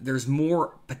shad, there's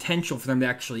more potential for them to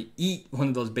actually eat one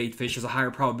of those bait fish. There's a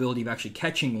higher probability of actually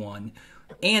catching one,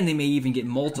 and they may even get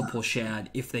multiple shad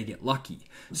if they get lucky.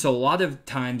 So a lot of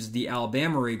times the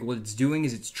Alabama rig, what it's doing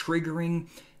is it's triggering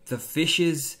the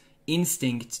fish's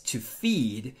instinct to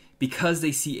feed because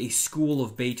they see a school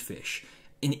of bait fish.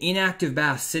 An inactive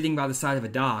bass sitting by the side of a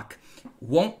dock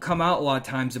won't come out a lot of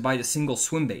times to bite a single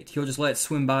swim bait. He'll just let it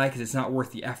swim by because it's not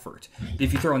worth the effort. But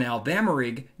if you throw an Alabama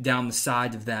rig down the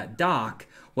side of that dock,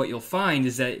 what you'll find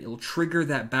is that it'll trigger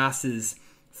that bass's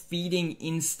feeding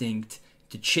instinct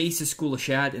to chase a school of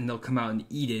shad, and they'll come out and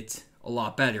eat it a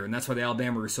lot better. And that's why the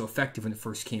Alabama rig was so effective when it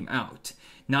first came out.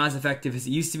 Not as effective as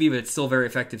it used to be, but it's still very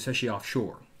effective, especially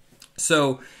offshore.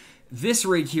 So this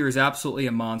rig here is absolutely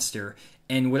a monster.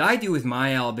 And what I do with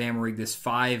my Alabama rig, this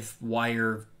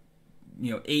 5-wire,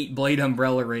 8-blade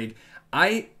umbrella rig,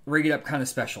 I rig it up kind of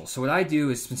special. So what I do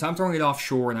is, since I'm throwing it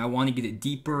offshore and I want to get it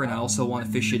deeper, and I also want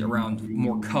to fish it around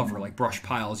more cover, like brush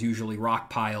piles, usually rock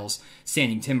piles,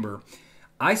 standing timber,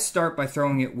 I start by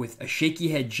throwing it with a shaky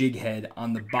head jig head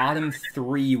on the bottom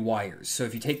 3 wires. So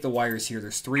if you take the wires here,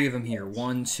 there's 3 of them here.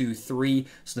 1, 2, 3.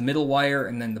 So the middle wire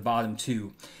and then the bottom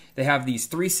 2. They have these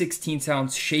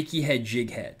 3/16-ounce shaky head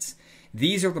jig heads.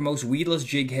 These are the most weedless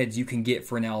jig heads you can get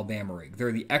for an Alabama rig.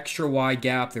 They're the extra wide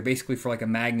gap. They're basically for like a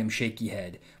Magnum shaky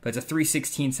head. But it's a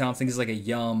 3/16-ounce. I think it's like a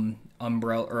Yum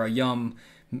umbrella or a Yum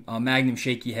Magnum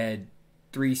shaky head,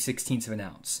 3/16 of an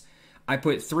ounce. I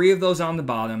put 3 of those on the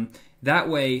bottom. That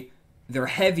way, they're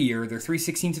heavier. They're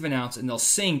 3/16 of an ounce, and they'll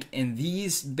sink. And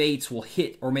these baits will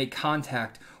hit or make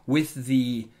contact with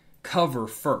the cover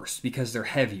first because they're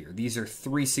heavier. These are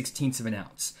 3/16 of an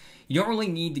ounce. You don't really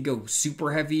need to go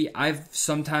super heavy. I've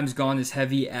sometimes gone as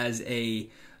heavy as a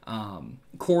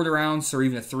 1/4 ounce or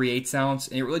even a 3/8 ounce,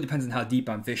 and it really depends on how deep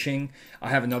I'm fishing. I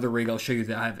have another rig I'll show you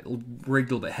that I have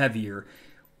rigged a little bit heavier.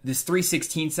 This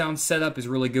 3/16 ounce setup is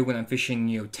really good when I'm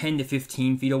fishing 10 to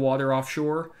 15 feet of water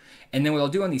offshore. And then what I'll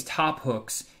do on these top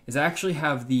hooks is I actually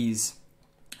have these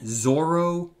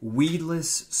Zorro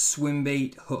weedless swim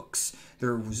bait hooks.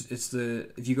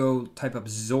 If you go type up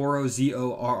Zorro,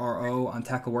 Zorro on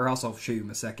Tackle Warehouse, I'll show you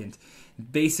in a second.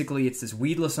 Basically, it's this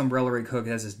weedless umbrella rig hook. It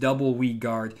has this double weed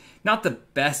guard. Not the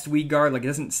best weed guard, like it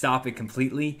doesn't stop it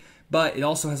completely, but it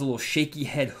also has a little shaky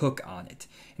head hook on it.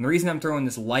 And the reason I'm throwing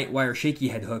this light wire shaky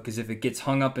head hook is if it gets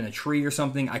hung up in a tree or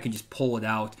something, I can just pull it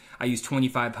out. I use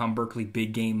 25-pound Berkley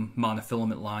big game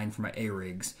monofilament line for my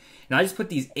A-rigs. And I just put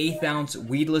these 1/8 ounce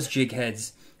weedless jig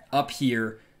heads up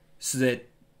here so that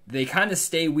they kind of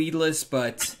stay weedless,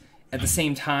 but at the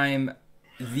same time,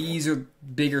 these are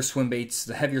bigger swim baits.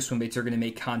 The heavier swim baits are going to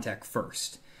make contact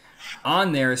first.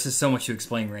 On there, this is so much to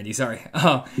explain, Randy, sorry.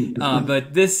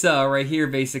 But this right here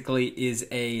basically is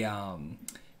a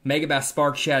Megabass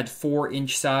Spark Shad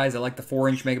 4-inch size. I like the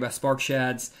 4-inch Megabass Spark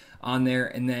Shads on there.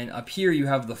 And then up here you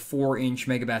have the 4-inch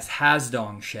Megabass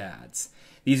Hasdong Shads.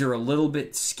 These are a little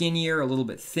bit skinnier, a little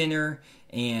bit thinner,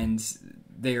 and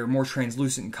they are more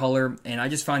translucent in color. And I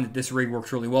just find that this rig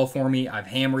works really well for me. I've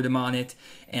hammered them on it.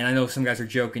 And I know some guys are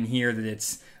joking here that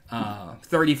it's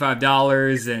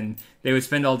 $35 and they would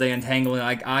spend all day untangling.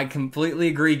 I completely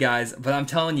agree, guys. But I'm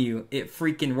telling you, it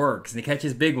freaking works. And it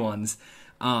catches big ones.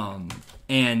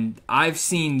 And I've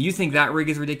seen, you think that rig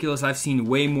is ridiculous? I've seen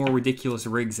way more ridiculous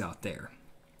rigs out there.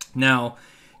 Now,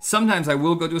 Sometimes I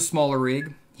will go to a smaller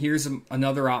rig. Here's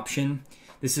another option.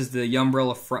 This is the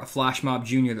Umbrella Flash Mob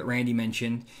Junior that Randy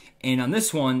mentioned. And on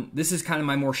this one, this is kind of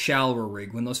my more shallower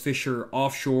rig. When those fish are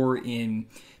offshore in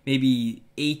maybe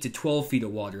 8 to 12 feet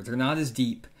of water, they're not as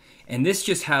deep. And this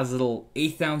just has little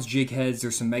 1/8 ounce jig heads.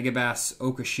 There's some Megabass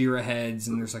Okashira heads,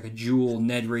 and there's like a Jewel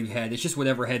Ned rig head. It's just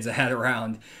whatever heads I had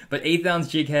around. But 1/8 ounce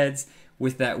jig heads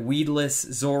with that weedless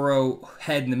Zorro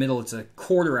head in the middle. It's a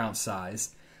 1/4 ounce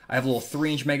size. I have a little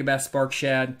 3-inch Megabass Spark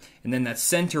Shad, and then that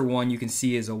center one you can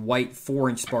see is a white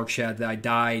 4-inch Spark Shad that I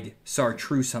dyed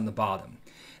Chartreuse on the bottom.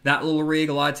 That little rig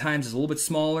a lot of times is a little bit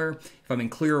smaller. If I'm in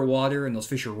clearer water and those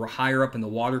fish are higher up in the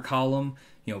water column,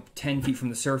 10 feet from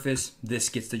the surface, this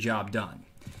gets the job done.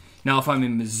 Now, if I'm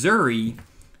in Missouri,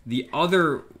 the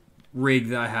other rig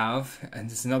that I have, and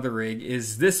this is another rig,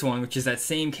 is this one, which is that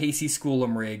same Casey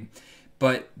Schoolem rig.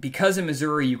 But because in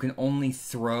Missouri you can only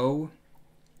throw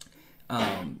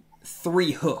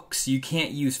 3 hooks, you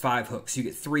can't use 5 hooks. You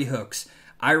get 3 hooks.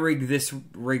 I rigged this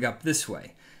rig up this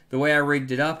way. The way I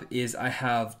rigged it up is I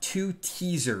have 2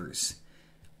 teasers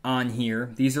on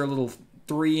here. These are little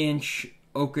 3-inch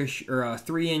Okish or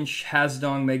 3-inch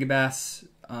Hasdong Megabass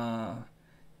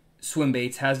swim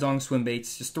baits, Hasdong swim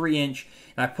baits, just 3-inch.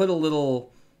 And I put a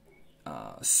little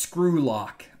screw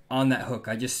lock on that hook.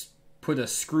 I just put a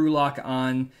screw lock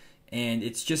on, and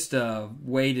it's just a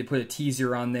way to put a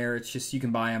teaser on there. It's just, you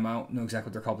can buy them. I don't know exactly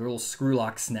what they're called. They're little screw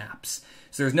lock snaps.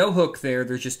 So there's no hook there.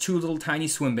 There's just 2 little tiny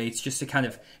swim baits just to kind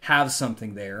of have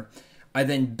something there. I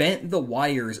then bent the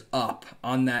wires up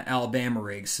on that Alabama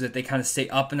rig so that they kind of stay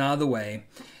up and out of the way.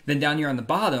 Then down here on the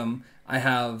bottom, I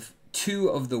have 2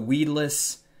 of the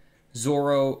weedless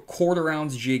Zorro 1/4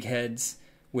 ounce jig heads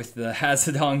with the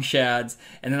Hazadong shads.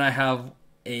 And then I have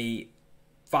a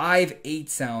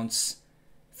 5/8 ounce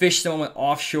Fish Moment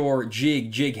Offshore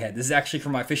jig head. This is actually for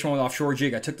my Fish Moment Offshore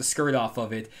jig. I took the skirt off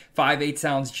of it. 5/8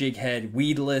 ounce jig head,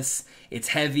 weedless. It's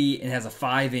heavy and has a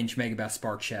 5-inch Megabass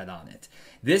Spark Shad on it.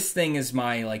 This thing is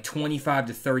my like 25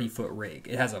 to 30 foot rig.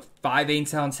 It has a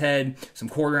 5/8 ounce head, some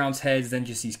 1/4 ounce heads, then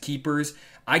just these keepers.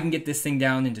 I can get this thing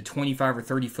down into 25 or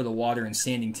 30 foot of water in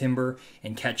standing timber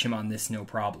and catch him on this no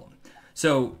problem.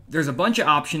 So there's a bunch of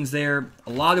options there,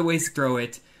 a lot of ways to throw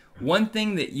it. One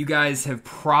thing that you guys have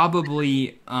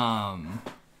probably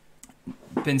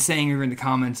been saying here in the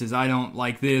comments is I don't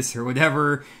like this or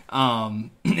whatever.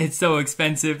 It's so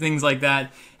expensive, things like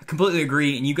that. I completely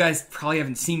agree, and you guys probably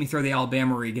haven't seen me throw the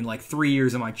Alabama rig in like 3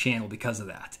 years on my channel because of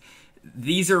that.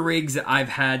 These are rigs that I've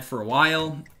had for a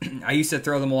while. I used to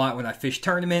throw them a lot when I fished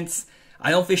tournaments.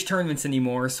 I don't fish tournaments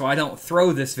anymore, so I don't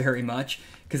throw this very much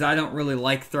because I don't really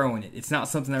like throwing it. It's not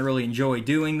something I really enjoy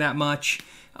doing that much.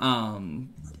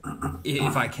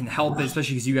 If I can help it,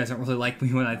 especially because you guys don't really like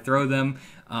me when I throw them.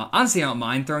 Honestly, I don't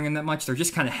mind throwing them that much. They're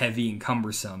just kind of heavy and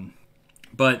cumbersome.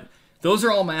 But those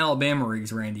are all my Alabama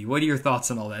rigs, Randy. What are your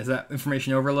thoughts on all that? Is that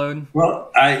information overload?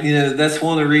 Well, that's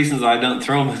one of the reasons I don't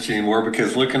throw much anymore,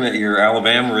 because looking at your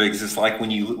Alabama rigs, it's like when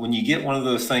you get one of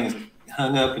those things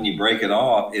hung up and you break it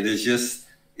off,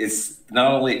 it's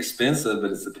not only expensive,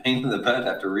 but it's a pain in the butt to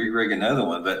have to re-rig another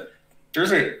one. But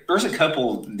there's a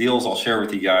couple deals I'll share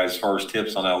with you guys as far as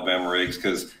tips on Alabama rigs,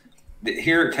 because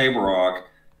here at Table Rock,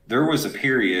 there was a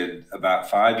period about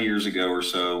 5 years ago or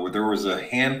so where there was a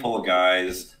handful of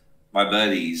guys, my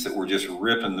buddies, that were just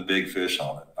ripping the big fish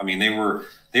on it. I mean, they were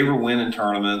winning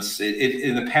tournaments.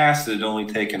 In the past, it had only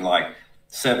taken like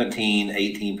 17,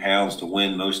 18 pounds to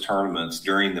win most tournaments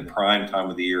during the prime time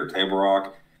of the year at Table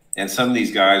Rock. And some of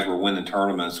these guys were winning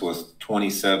tournaments with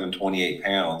 27, 28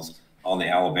 pounds on the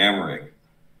Alabama rig.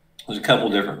 There's a couple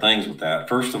different things with that.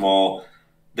 First of all,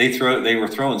 they were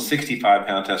throwing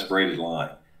 65-pound test braided line.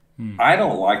 I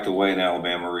don't like the way an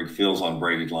Alabama rig feels on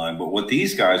braided line, but what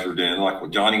these guys were doing, like what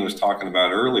Johnny was talking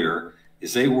about earlier,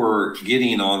 is they were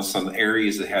getting on some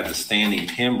areas that had the standing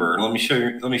timber. And let me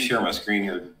share my screen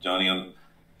here, Johnny. I'll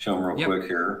show them real quick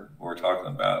here what we're talking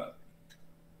about.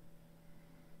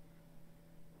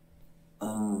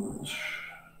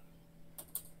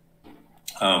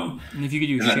 And if you could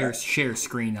do share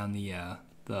screen on the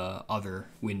other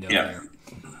window there.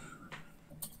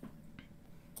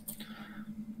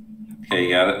 Okay, you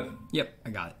got it? Yep, I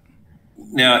got it.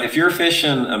 Now, if you're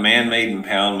fishing a man-made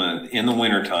impoundment in the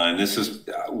wintertime, this is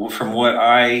from what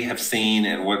I have seen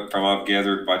and from I've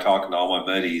gathered by talking to all my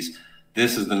buddies,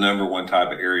 this is the #1 type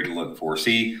of area to look for.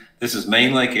 See, this is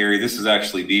Main Lake area. This is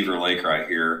actually Beaver Lake right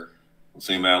here. We'll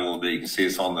zoom out a little bit. You can see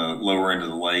it's on the lower end of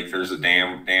the lake. There's a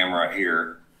dam right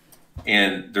here.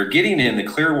 And they're getting in the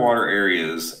clear water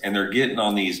areas, and they're getting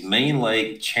on these Main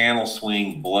Lake channel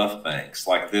swing bluff banks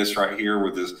like this right here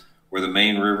where the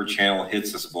main river channel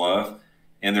hits this bluff.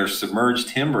 and there's submerged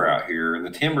timber out here, and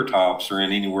the timber tops are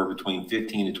in anywhere between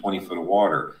 15 to 20 foot of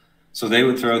water. So they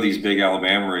would throw these big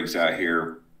Alabama rigs out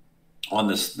here on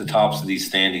the tops of these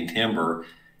standing timber,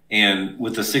 and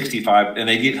with the 65, and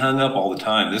they get hung up all the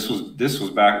time. This was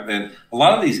back then. A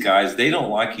lot of these guys, they don't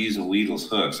like using weedless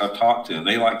hooks. I've talked to them.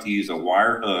 They like to use a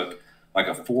wire hook, like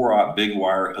a 4/0 big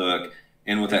wire hook.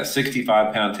 And with that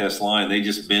 65-pound test line, they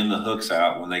just bend the hooks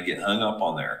out when they get hung up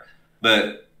on there.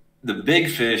 But the big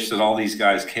fish that all these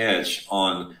guys catch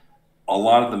on a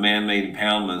lot of the man-made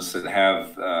impoundments that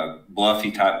have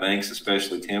bluffy type banks,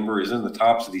 especially timber, is in the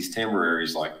tops of these timber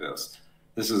areas like this.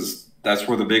 That's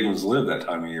where the big ones live that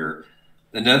time of year.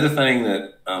 Another thing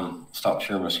that stop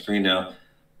sharing my screen now.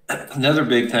 Another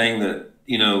big thing that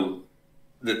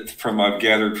that I've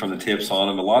gathered from the tips on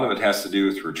them, a lot of it has to do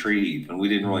with retrieve, and we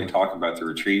didn't really talk about the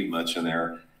retrieve much in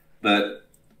there. But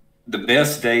the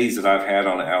best days that I've had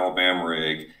on an Alabama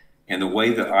rig, and the way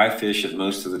that I fish it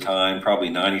most of the time, probably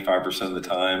 95% of the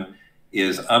time,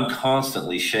 is I'm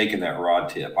constantly shaking that rod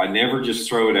tip. I never just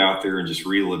throw it out there and just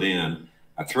reel it in.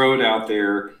 I throw it out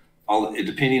there.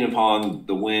 Depending upon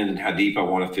the wind and how deep I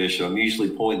want to fish it, I'm usually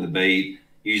pointing the bait,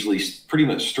 usually pretty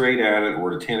much straight at it, or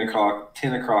to 10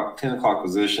 o'clock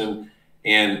position,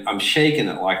 and I'm shaking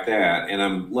it like that, and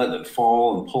I'm letting it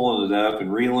fall and pulling it up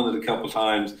and reeling it a couple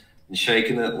times and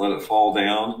shaking it and let it fall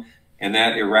down. And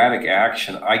that erratic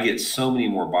action, I get so many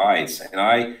more bites.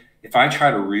 And if I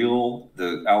try to reel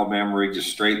the Alabama rig just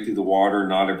straight through the water,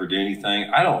 not ever do anything,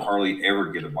 I don't hardly ever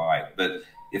get a bite. But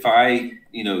if I,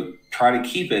 try to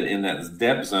keep it in that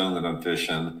depth zone that I'm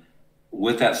fishing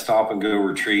with that stop and go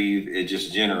retrieve, it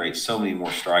just generates so many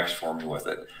more strikes for me with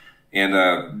it. And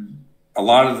a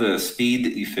lot of the speed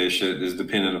that you fish it is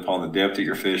dependent upon the depth that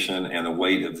you're fishing and the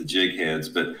weight of the jig heads.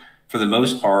 But for the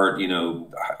most part,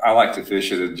 I like to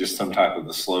fish it at just some type of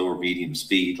a slow or medium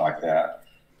speed like that.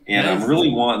 And I'm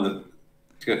really wanting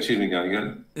to, excuse me, go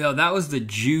ahead. That was the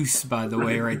juice, by the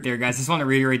way, right there, guys. I just want to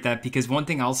reiterate that, because one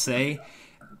thing I'll say,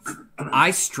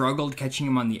 I struggled catching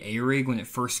him on the A-rig when it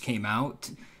first came out.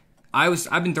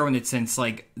 I've been throwing it since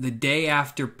like the day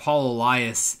after Paul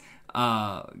Elias,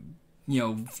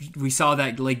 we saw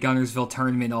that Lake Gunnersville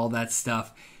tournament, all that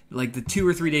stuff. Like the 2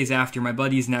 or 3 days after, my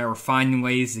buddies and I were finding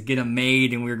ways to get them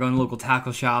made, and we were going to local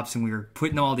tackle shops, and we were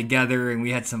putting them all together, and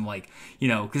we had some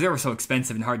because they were so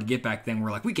expensive and hard to get back then,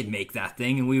 we're like, we could make that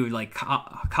thing, and we would like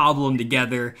cobble them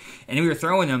together, and we were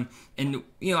throwing them, and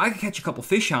I could catch a couple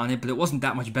fish on it, but it wasn't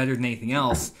that much better than anything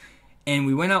else. And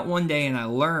we went out one day, and I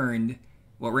learned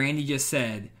what Randy just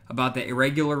said about the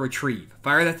irregular retrieve.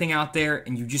 Fire that thing out there,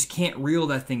 and you just can't reel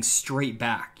that thing straight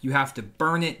back. You have to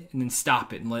burn it and then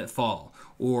stop it and let it fall.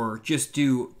 Or just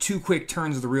do 2 quick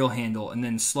turns of the reel handle and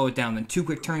then slow it down, then 2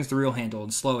 quick turns of the reel handle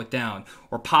and slow it down.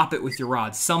 Or pop it with your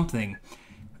rod, something.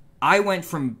 I went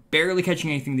from barely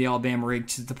catching anything in the Alabama rig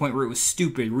to the point where it was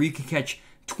stupid, where you could catch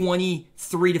 20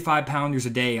 3 to 5 pounders a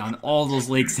day on all those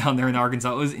lakes down there in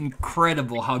Arkansas. It was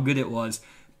incredible how good it was.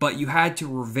 But you had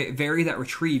to vary that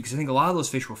retrieve, because I think a lot of those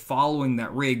fish were following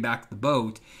that rig back to the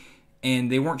boat,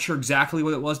 and they weren't sure exactly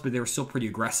what it was, but they were still pretty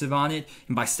aggressive on it.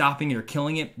 And by stopping it or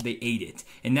killing it, they ate it.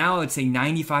 And now I would say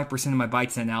 95% of my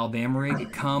bites on an Alabama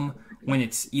rig come when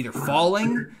it's either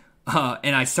falling,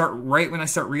 and I start right when I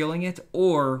start reeling it,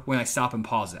 or when I stop and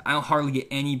pause it. I don't hardly get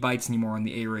any bites anymore on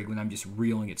the A-rig when I'm just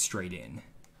reeling it straight in.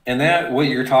 And that, what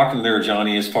you're talking there,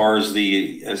 Johnny, as far as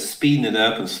the speeding it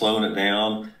up and slowing it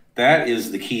down, that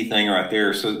is the key thing right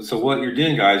there. So what you're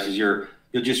doing, guys, is you're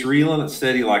just reeling it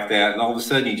steady like that, and all of a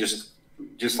sudden you just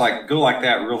like go like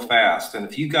that real fast. And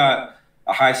if you got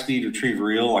a high speed retrieve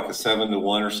reel, like a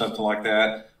 7-to-1 or something like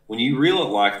that, when you reel it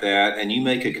like that and you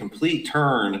make a complete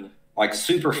turn like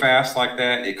super fast like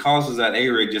that, it causes that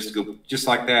A-rig just to go just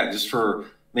like that, just for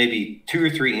maybe 2 or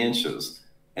 3 inches.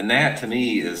 And that, to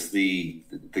me, is the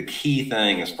key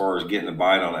thing as far as getting a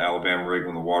bite on an Alabama rig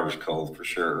when the water's cold, for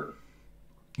sure.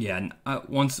 Yeah,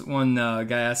 once one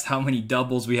guy asked how many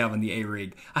doubles we have on the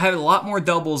A-rig. I had a lot more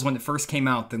doubles when it first came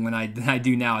out than I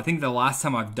do now. I think the last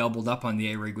time I've doubled up on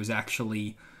the A-rig was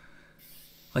actually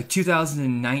like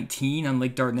 2019 on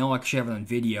Lake Dardanelle. I actually have it on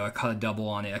video. I caught a double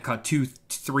on it. I caught 2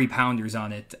 3-pounders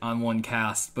on it on one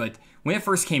cast. But when it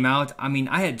first came out, I mean,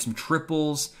 I had some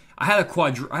triples. I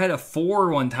had a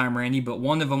 4 one time, Randy, but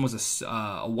one of them was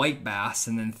a white bass,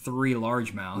 and then 3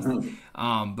 largemouth.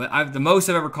 But the most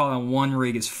I've ever caught on one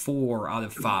rig is 4 out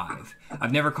of 5.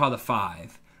 I've never caught a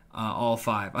 5, all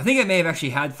 5. I think I may have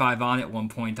actually had 5 on at one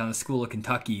point on the School of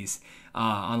Kentucky's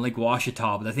on Lake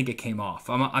Ouachita, but I think it came off.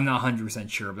 I'm not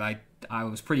 100% sure, but I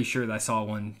was pretty sure that I saw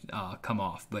one come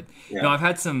off. But yeah. I've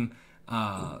had some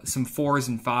 4s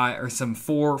and 5, or some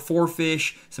 4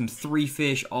 fish, some 3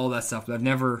 fish, all that stuff. But I've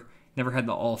never Never had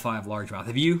the all 5 largemouth.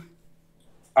 Have you?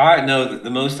 I know that the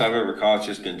most I've ever caught has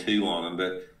just been 2 on them.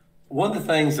 But one of the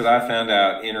things that I found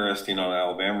out interesting on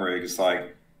Alabama rig is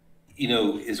like,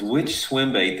 is which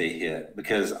swim bait they hit,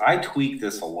 because I tweak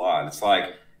this a lot. It's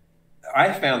like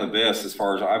I found the best as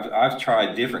far as I've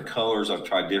tried different colors. I've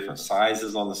tried different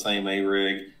sizes on the same A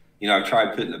rig. I've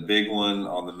tried putting a big one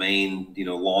on the main,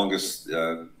 longest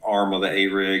arm of the A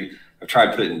rig. I've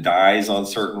tried putting dyes on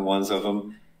certain ones of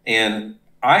them. And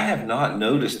I have not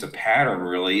noticed a pattern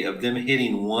really of them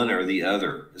hitting one or the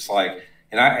other. It's like,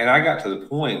 and I got to the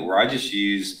point where I just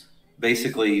use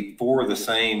basically 4 of the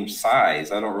same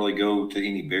size. I don't really go to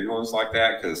any bigger ones like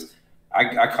that, because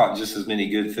I caught just as many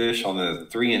good fish on the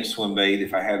 3-inch swim bait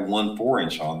if I had one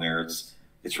 4-inch on there.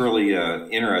 It's really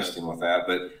interesting with that.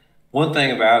 But one thing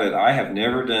about it, I have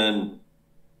never done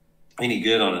any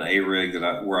good on an A rig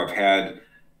where I've had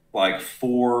like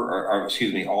 4 or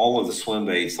excuse me, all of the swim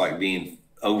baits like being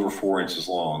over 4 inches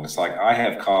long. It's like I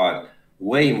have caught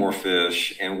way more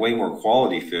fish and way more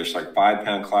quality fish, like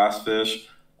 5-pound class fish,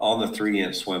 on the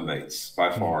 3-inch swim baits by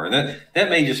far. And that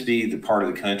may just be the part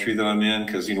of the country that I'm in,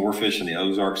 because we're fishing the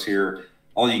Ozarks here.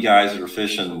 All you guys that are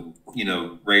fishing,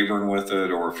 Rayburn with it,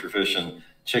 or if you're fishing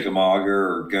Chickamauga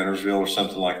or Gunnersville or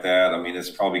something like that, I mean, it's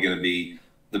probably going to be,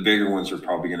 the bigger ones are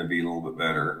probably going to be a little bit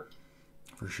better.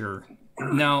 For sure.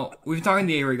 Now, we've been talking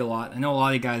the A-Rig a lot. I know a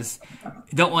lot of guys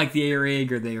don't like the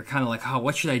A-Rig, or they're kind of like, oh,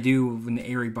 what should I do when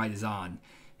the A-Rig bite is on?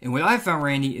 And what I've found,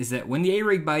 Randy, is that when the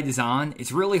A-Rig bite is on,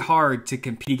 it's really hard to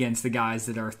compete against the guys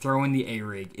that are throwing the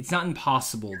A-Rig. It's not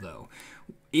impossible, though.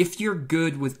 If you're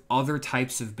good with other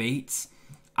types of baits,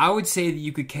 I would say that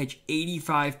you could catch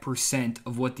 85%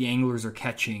 of what the anglers are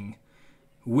catching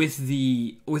with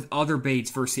other baits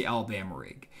versus the Alabama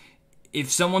rig. If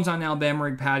someone's on Alabama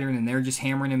rig pattern and they're just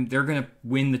hammering them, they're going to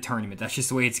win the tournament. That's just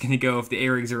the way it's going to go if the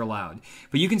A-rigs are allowed.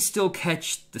 But you can still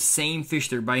catch the same fish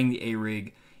that are biting the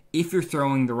A-rig if you're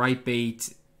throwing the right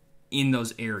bait in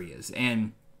those areas.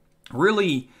 And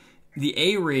really, the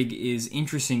A-rig is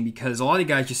interesting because a lot of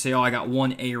guys just say, oh, I got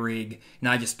one A-rig and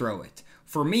I just throw it.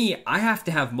 For me, I have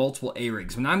to have multiple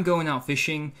A-rigs. When I'm going out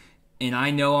fishing and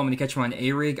I know I'm going to catch them on an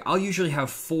A-rig, I'll usually have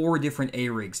 4 different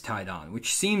A-rigs tied on,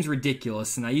 which seems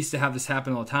ridiculous, and I used to have this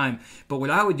happen all the time. But what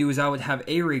I would do is I would have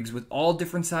A-rigs with all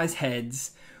different size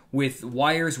heads, with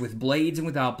wires, with blades and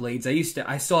without blades. I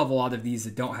still have a lot of these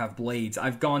that don't have blades.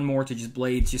 I've gone more to just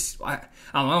blades. I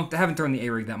don't know, I haven't thrown the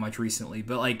A-rig that much recently,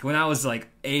 but like when I was like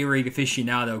A-rig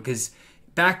aficionado, because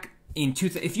back in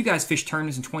if you guys fished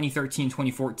tournaments in 2013,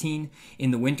 2014,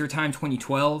 in the wintertime,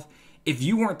 2012, if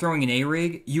you weren't throwing an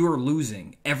A-rig, you were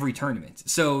losing every tournament.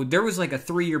 So there was like a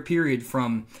 3-year period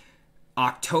from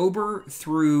October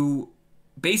through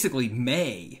basically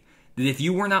May that if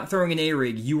you were not throwing an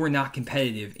A-rig, you were not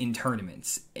competitive in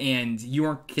tournaments, and you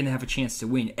weren't going to have a chance to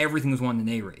win. Everything was won in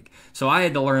an A-rig. So I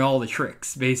had to learn all the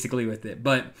tricks, basically, with it.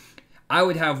 But I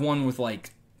would have one with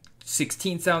like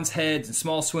 16th ounce heads and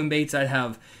small swim baits. I'd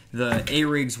have the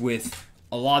A-rigs with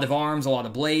a lot of arms, a lot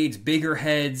of blades, bigger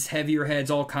heads, heavier heads,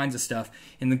 all kinds of stuff.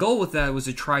 And the goal with that was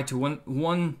to try to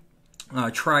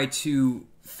try to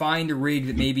find a rig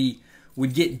that maybe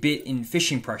would get bit in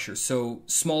fishing pressure. So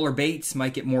smaller baits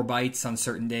might get more bites on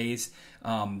certain days.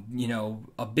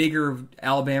 A bigger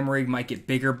Alabama rig might get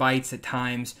bigger bites at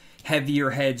times. Heavier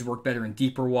heads work better in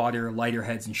deeper water, lighter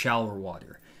heads in shallower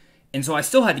water. And so I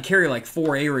still had to carry like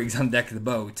 4 A-rigs on the deck of the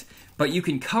boat. But you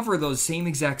can cover those same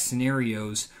exact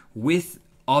scenarios with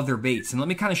other baits. And let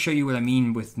me kind of show you what I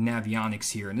mean with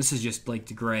navionics here. And this is just Lake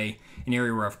DeGray, an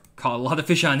area where I've caught a lot of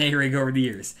fish on A-rig over the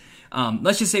years.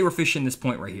 Let's just say we're fishing this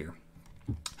point right here.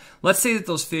 Let's say that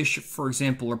those fish, for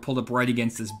example, are pulled up right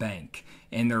against this bank.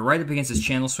 And they're right up against this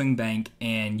channel swing bank,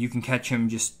 and you can catch them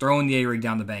just throwing the A-rig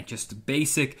down the bank. Just a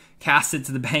basic cast it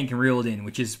to the bank and reel it in,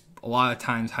 which is a lot of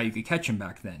times how you could catch them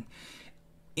back then.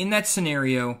 In that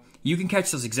scenario, you can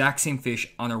catch those exact same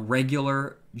fish on a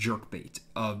regular jerkbait.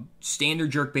 A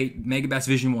standard jerkbait, Megabass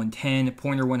Vision 110,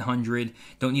 Pointer 100,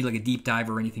 don't need like a deep dive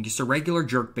or anything, just a regular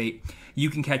jerkbait, you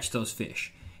can catch those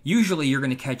fish. Usually you're going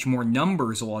to catch more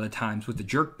numbers a lot of times with the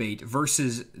jerkbait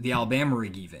versus the Alabama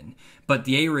rig even, but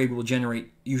the A-rig will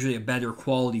generate usually a better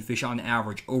quality fish on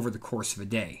average over the course of a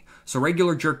day. So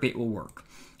regular jerkbait will work.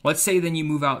 Let's say then you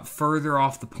move out further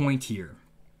off the point here,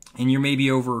 and you're maybe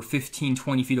over 15,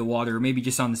 20 feet of water, or maybe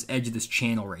just on this edge of this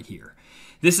channel right here.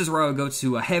 This is where I would go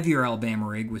to a heavier Alabama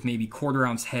rig with maybe 1/4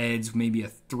 ounce heads, maybe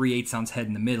a 3/8 ounce head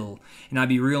in the middle, and I'd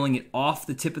be reeling it off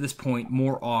the tip of this point,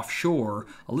 more offshore,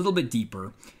 a little bit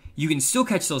deeper. you can still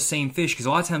catch those same fish because a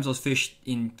lot of times those fish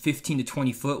in 15 to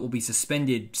 20 foot will be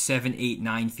suspended 7, 8,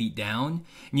 9 feet down.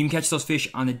 And you can catch those fish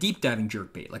on a deep diving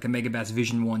jerkbait, like a Megabass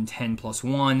Vision 110 plus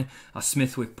 1, a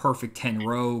Smithwick Perfect 10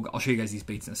 Rogue. I'll show you guys these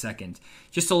baits in a second.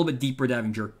 Just a little bit deeper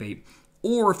diving jerkbait.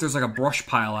 Or if there's like a brush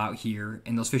pile out here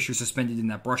and those fish are suspended in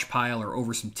that brush pile or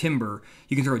over some timber,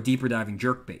 you can throw a deeper diving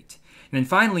jerkbait. And then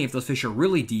finally, if those fish are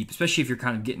really deep, especially if you're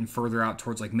kind of getting further out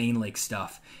towards like main lake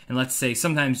stuff, and let's say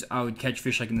sometimes I would catch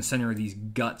fish like in the center of these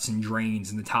guts and drains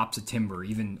and the tops of timber,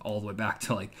 even all the way back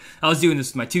to like, I was doing this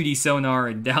with my 2D sonar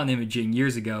and down imaging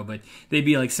years ago, but they'd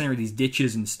be like center of these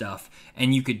ditches and stuff,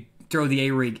 and you could throw the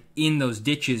A-rig in those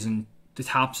ditches and the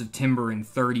tops of timber in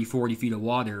 30, 40 feet of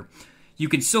water. You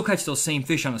can still catch those same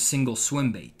fish on a single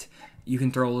swim bait. You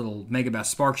can throw a little Megabass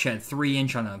Spark Shad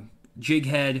 3-inch on a jig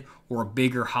head or a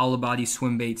bigger hollow body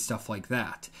swim bait, stuff like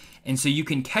that. And so you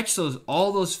can catch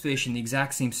all those fish in the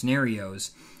exact same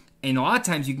scenarios, and a lot of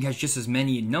times you can catch just as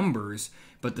many in numbers,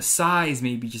 but the size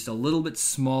may be just a little bit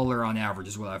smaller on average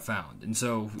is what I've found. And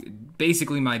so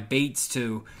basically my baits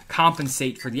to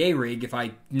compensate for the A-rig, if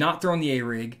I'm not throwing the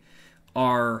A-rig,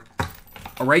 are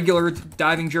a regular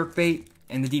diving jerkbait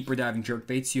and the deeper diving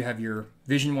jerkbaits. You have your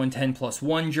Vision 110 plus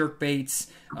 1 jerkbaits,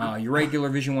 your regular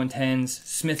Vision 110s,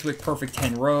 Smithwick Perfect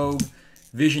 10 Rogue,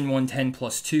 Vision 110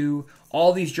 plus 2.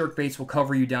 All these jerkbaits will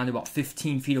cover you down to about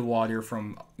 15 feet of water,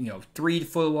 from 3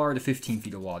 foot of water to 15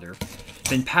 feet of water.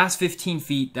 Then past 15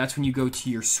 feet, that's when you go to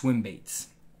your swim baits.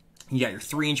 You got your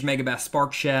 3-inch Megabass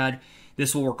Spark Shad.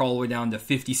 This will work all the way down to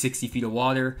 50, 60 feet of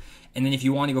water. And then if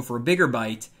you want to go for a bigger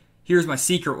bite, here's my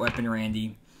secret weapon,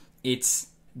 Randy. It's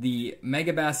the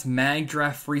Megabass Mag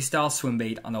Draft Freestyle Swim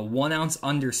Bait on a 1 ounce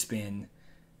underspin.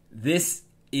 This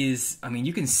is, I mean,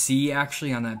 you can see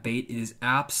actually on that bait, it is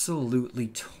absolutely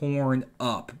torn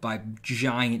up by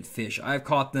giant fish. I've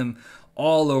caught them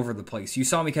all over the place. You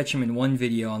saw me catch them in one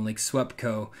video on Lake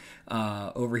Swepco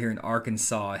over here in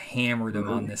Arkansas. I hammered them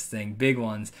on this thing, big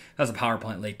ones. That was a power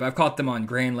plant lake, but I've caught them on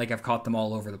Grand Lake. I've caught them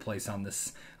all over the place on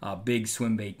this big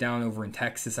swim bait. Down over in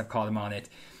Texas, I've caught them on it.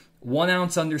 1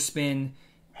 ounce underspin.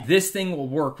 This thing will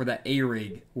work where that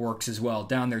A-rig works as well,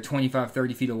 down there 25,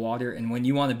 30 feet of water, and when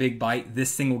you want a big bite,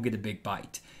 this thing will get a big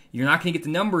bite. You're not going to get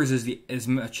the numbers as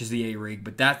much as the A-rig,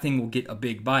 but that thing will get a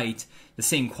big bite, the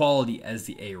same quality as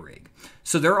the A-rig.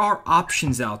 So there are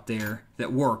options out there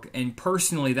that work, and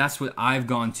personally, that's what I've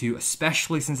gone to,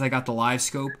 especially since I got the live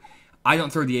scope. I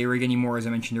don't throw the A-rig anymore, as I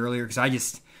mentioned earlier,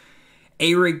 because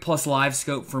A-rig plus live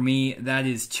scope for me, that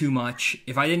is too much.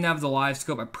 If I didn't have the live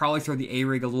scope, I'd probably throw the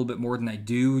A-rig a little bit more than I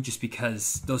do, just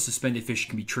because those suspended fish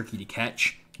can be tricky to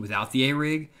catch without the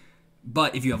A-rig.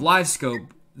 But if you have live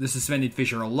scope, the suspended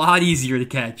fish are a lot easier to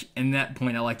catch, and at that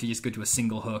point I like to just go to a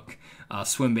single hook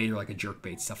swim bait or like a jerk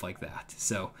bait, stuff like that.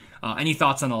 So any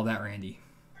thoughts on all that, Randy?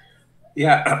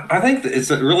 Yeah, I think that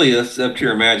it's really up to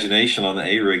your imagination on the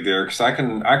A-rig there, because I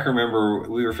can remember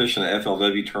we were fishing an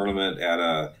FLW tournament at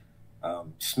a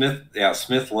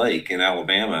Smith Lake in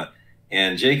Alabama,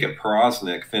 and Jacob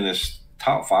Porosnik finished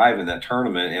top 5 in that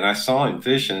tournament, and I saw him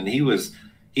fishing, and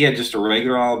he had just a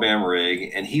regular Alabama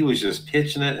rig, and he was just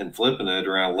pitching it and flipping it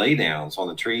around laydowns on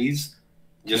the trees,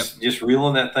 just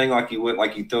reeling that thing like you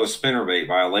throw a spinnerbait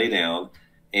by a laydown,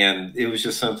 and it was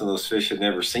just something those fish had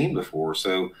never seen before.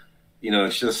 So,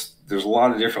 it's just, there's a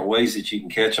lot of different ways that you can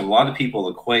catch them. A lot of people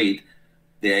equate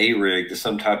the A-rig to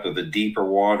some type of a deeper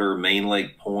water, main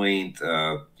lake point,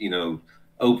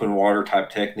 open water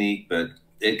type technique, but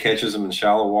it catches them in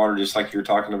shallow water, just like you're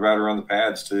talking about around the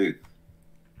pads too.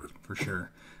 For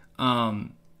sure.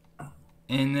 And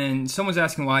then someone's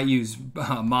asking why I use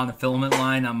monofilament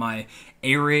line on my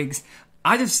A-rigs.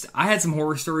 I had some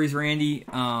horror stories, Randy.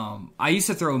 I used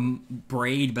to throw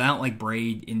braid, but I don't like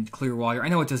braid in clear water. I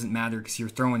know it doesn't matter because you're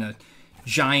throwing a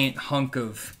giant hunk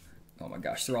of, oh my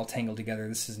gosh, they're all tangled together.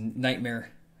 This is nightmare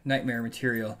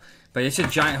material. But it's a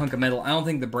giant hunk of metal. I don't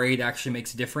think the braid actually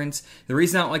makes a difference. The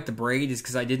reason I don't like the braid is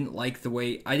because I didn't like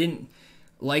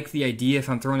the idea if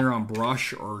I'm throwing around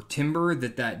brush or timber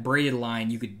that braided line,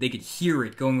 they could hear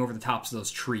it going over the tops of those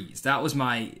trees. That was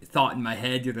my thought in my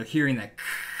head. They're hearing that.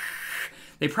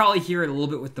 They probably hear it a little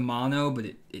bit with the mono, but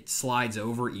it slides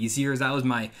over easier. That was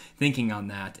my thinking on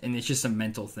that, and it's just a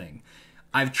mental thing.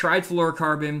 I've tried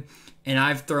fluorocarbon, and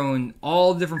I've thrown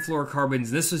all different fluorocarbons.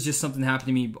 This was just something that happened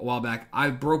to me a while back. I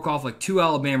broke off like 2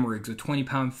 Alabama rigs with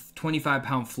 25-pound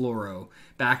fluoro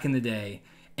back in the day,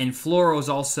 and fluoro is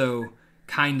also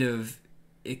kind of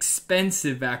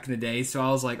expensive back in the day, so I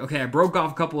was like, okay, I broke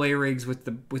off a couple A-rigs with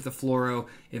the fluoro.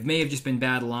 It may have just been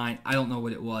bad line. I don't know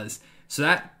what it was. So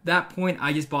that point,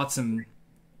 I just bought some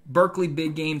Berkeley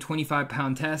Big Game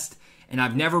 25-pound test, and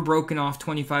I've never broken off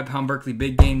 25-pound Berkeley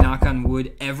big game, knock on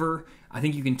wood, ever. I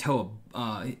think you can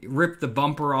rip the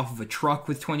bumper off of a truck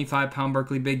with 25-pound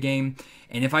Berkeley big game,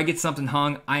 and if I get something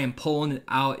hung, I am pulling it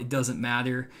out. It doesn't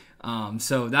matter.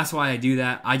 So that's why I do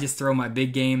that. I just throw my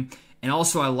big game. And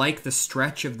also I like the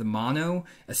stretch of the mono,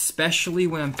 especially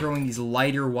when I'm throwing these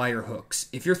lighter wire hooks.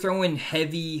 If you're throwing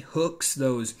heavy hooks,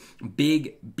 those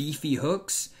big beefy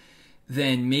hooks,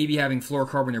 then maybe having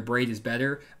fluorocarbon or braid is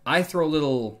better. I throw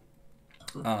little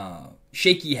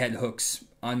shaky head hooks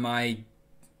on my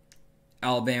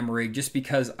Alabama rig just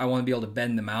because I want to be able to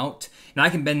bend them out. And I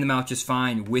can bend them out just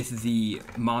fine with the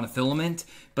monofilament,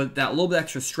 but that little bit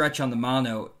extra stretch on the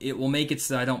mono, it will make it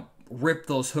so that I don't rip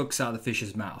those hooks out of the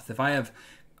fish's mouth. If I have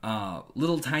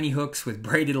little tiny hooks with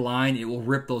braided line, it will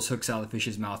rip those hooks out of the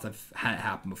fish's mouth. I've had it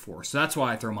happen before. So that's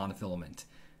why I throw monofilament.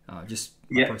 Just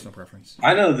my personal preference.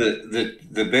 I know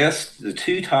the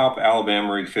two top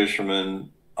Alabama rig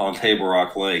fishermen on Table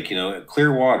Rock Lake,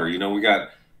 clear water, we got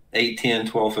 8, 10,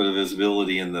 12 foot of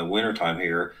visibility in the wintertime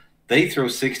here. They throw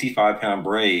 65-pound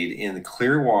braid in the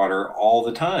clear water all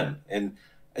the time. And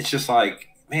it's just like,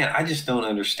 man, I just don't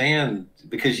understand,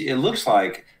 because it looks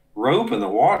like rope in the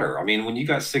water. I mean, when you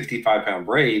got 65-pound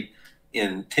braid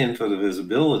in 10 foot of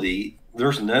visibility,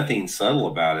 there's nothing subtle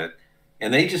about it.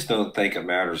 And they just don't think it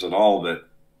matters at all. But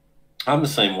I'm the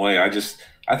same way. I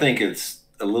think it's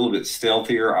a little bit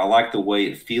stealthier. I like the way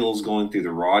it feels going through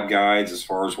the rod guides as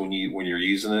far as when you're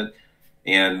using it.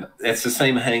 And that's the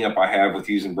same hang up I have with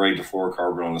using braid to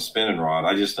fluorocarbon on a spinning rod.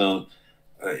 I just don't,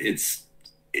 it's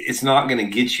not going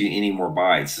to get you any more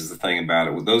bites is the thing about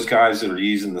it. With those guys that are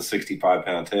using the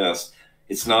 65-pound test,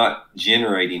 it's not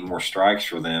generating more strikes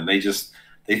for them.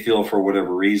 They feel for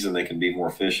whatever reason they can be more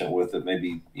efficient with it.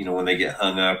 Maybe, when they get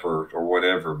hung up or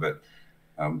whatever. But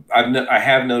I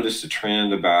have noticed a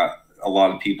trend about a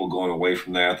lot of people going away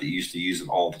from that used to use it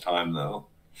all the time, though.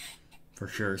 For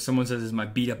sure. Someone says, this is my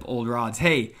beat up old rods.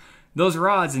 Hey, those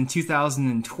rods in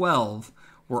 2012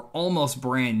 were almost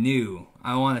brand new.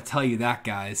 I want to tell you that,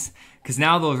 guys, because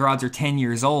now those rods are 10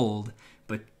 years old,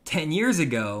 but 10 years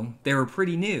ago, they were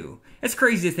pretty new. It's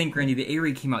crazy to think, Randy, the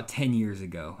A-Rig came out 10 years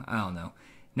ago. I don't know.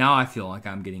 Now I feel like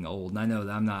I'm getting old, and I know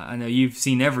that I'm not. I know you've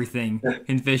seen everything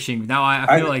in fishing. Now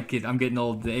I feel like I'm getting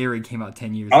old. The A-Rig came out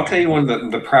 10 years ago. I'll tell you one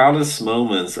of the proudest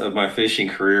moments of my fishing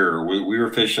career. We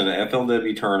were fishing an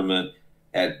FLW tournament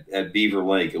at Beaver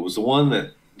Lake. It was the one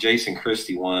that Jason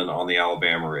Christie won on the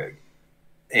Alabama rig.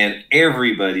 And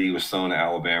everybody was throwing an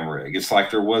Alabama rig. It's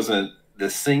like there wasn't the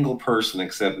single person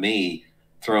except me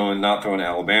not throwing an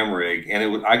Alabama rig.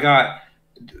 And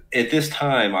at this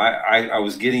time, I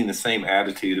was getting the same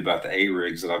attitude about the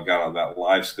A-rigs that I've got about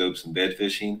live scopes and bed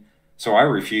fishing. So I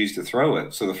refused to throw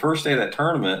it. So the first day of that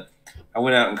tournament, I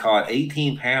went out and caught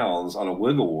 18 pounds on a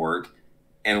wigglewort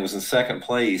and was in second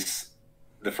place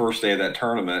the first day of that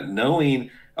tournament, knowing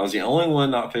I was the only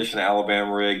one not fishing an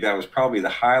Alabama rig. That was probably the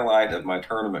highlight of my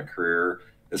tournament career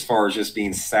as far as just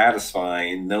being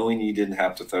satisfying, knowing you didn't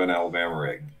have to throw an Alabama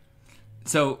rig.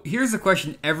 So here's the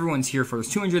question everyone's here for. There's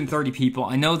 230 people.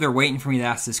 I know they're waiting for me to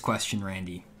ask this question,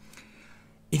 Randy.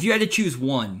 If you had to choose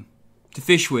one to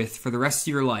fish with for the rest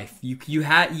of your life, you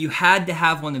had to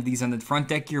have one of these on the front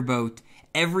deck of your boat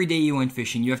every day you went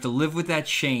fishing. You have to live with that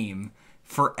shame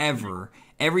forever.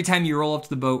 Every time you roll up to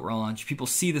the boat launch, people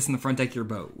see this in the front deck of your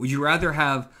boat. Would you rather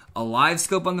have a live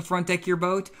scope on the front deck of your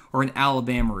boat or an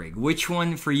Alabama rig? Which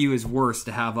one for you is worse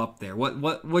to have up there?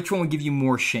 Which one would give you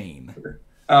more shame?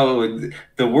 Oh,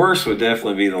 the worst would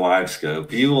definitely be the live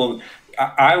scope.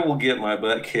 I will get my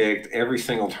butt kicked every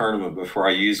single tournament before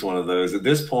I use one of those. At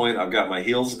this point, I've got my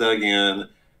heels dug in.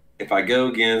 If I go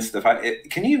against,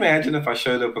 can you imagine if I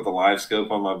showed up with a live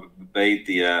scope on my bait,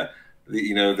 the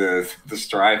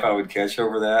stripe I would catch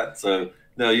over that? So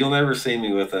no, you'll never see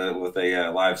me with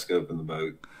a live scope in the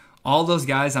boat. All those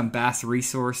guys on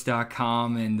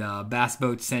bassresource.com and Bass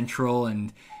Boat Central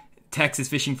and Texas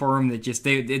Fishing Forum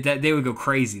that they would go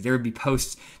crazy. There would be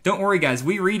posts. Don't worry, guys.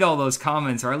 We read all those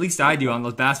comments, or at least I do, on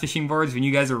those bass fishing boards when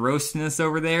you guys are roasting us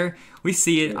over there. We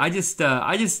see it. I just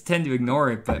tend to ignore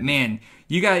it. But man,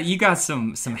 you got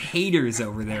some haters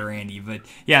over there, Randy. But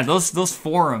yeah, those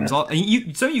forums. Some of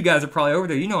you guys are probably over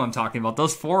there. You know what I'm talking about.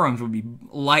 Those forums would be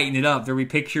lighting it up. There'd be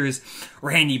pictures.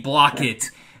 Randy, block it.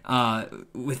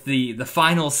 With the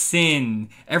final sin,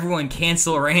 everyone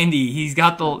cancel Randy. He's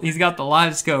got the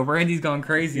live scope. Randy's going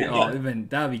crazy. Oh,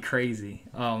 that would be crazy.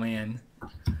 Oh man.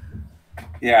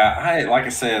 Yeah, like I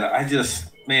said,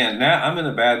 now I'm in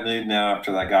a bad mood now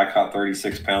after that guy caught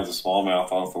 36 pounds of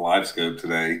smallmouth off the live scope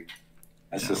today.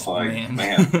 That's just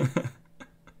man.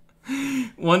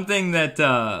 One thing that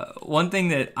One thing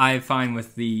that I find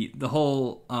with the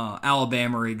whole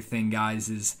Alabama rig thing, guys,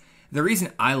 is the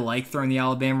reason I like throwing the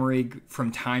Alabama rig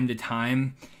from time to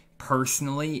time,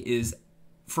 personally, is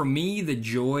for me, the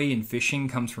joy in fishing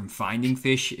comes from finding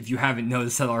fish. If you haven't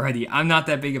noticed that already, I'm not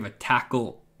that big of a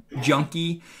tackle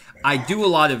junkie. I do a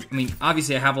lot of, I mean,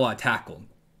 obviously I have a lot of tackle.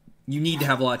 You need to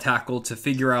have a lot of tackle to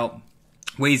figure out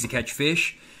ways to catch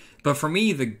fish. But for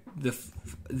me, the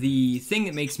thing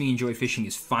that makes me enjoy fishing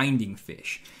is finding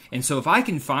fish. And so if I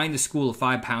can find a school of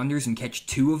 5-pounders and catch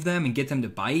 2 of them and get them to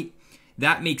bite,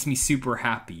 that makes me super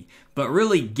happy. But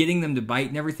really, getting them to bite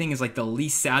and everything is like the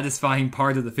least satisfying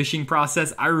part of the fishing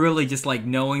process. I really just like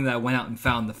knowing that I went out and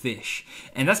found the fish.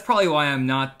 And that's probably why I'm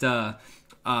not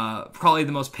probably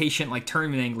the most patient like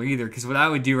tournament angler either. Because what I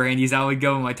would do, Randy, is I would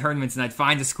go in my tournaments and I'd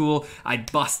find a school,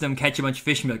 I'd bust them, catch a bunch of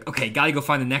fish, and be like, okay, gotta go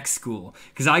find the next school.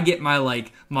 Because I get my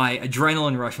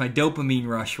adrenaline rush, my dopamine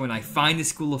rush when I find a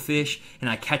school of fish and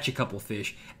I catch a couple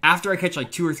fish. After I catch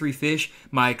like 2 or 3 fish,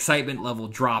 my excitement level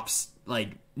drops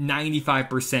like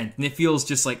 95%, and it feels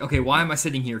just like, okay, why am I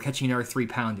sitting here catching another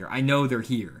 3-pounder? I know they're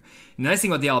here. And the nice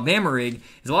thing about the Alabama rig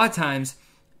is a lot of times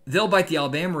they'll bite the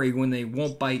Alabama rig when they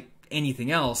won't bite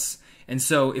anything else. And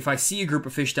so if I see a group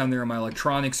of fish down there on my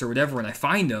electronics or whatever and I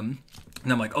find them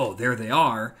and I'm like, oh, there they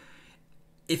are,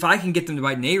 if I can get them to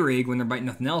bite an A-rig when they're biting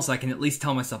nothing else, I can at least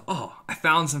tell myself, oh, I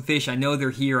found some fish, I know they're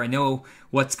here, I know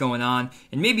what's going on,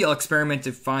 and maybe I'll experiment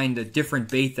to find a different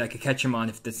bait that I could catch them on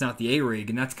if that's not the A-rig,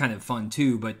 and that's kind of fun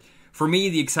too. But for me,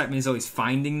 the excitement is always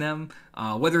finding them.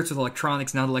 Whether it's with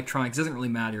electronics, not electronics, doesn't really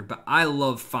matter, but I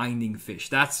love finding fish.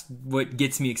 That's what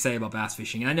gets me excited about bass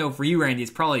fishing. And I know for you, Randy,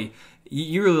 it's probably,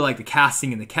 you really like the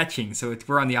casting and the catching, so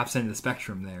we're on the opposite end of the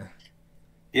spectrum there.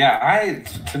 Yeah,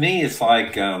 to me, it's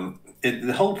like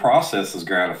the whole process is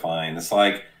gratifying. It's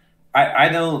like I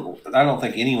don't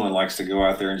think anyone likes to go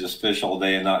out there and just fish all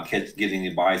day and not get any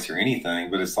bites or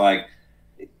anything. But it's like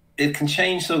it can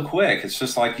change so quick. It's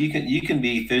just like you can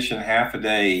be fishing half a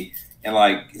day and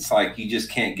like it's like you just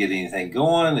can't get anything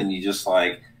going, and you just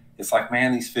like it's like,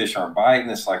 man, these fish aren't biting.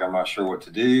 It's like I'm not sure what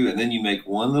to do, and then you make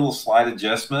one little slight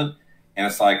adjustment, and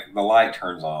it's like the light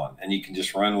turns on, and you can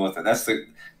just run with it.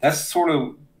 That's sort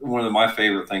of one of my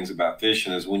favorite things about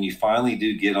fishing is when you finally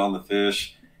do get on the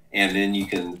fish, and then you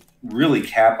can really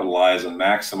capitalize and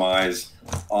maximize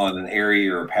on an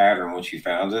area or a pattern once you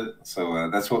found it.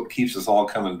 So that's what keeps us all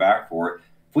coming back for it.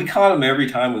 If we caught them every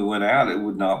time we went out, it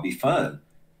would not be fun.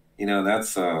 You know,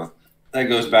 that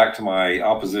goes back to my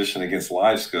opposition against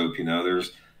live scope. You know,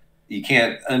 you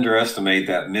can't underestimate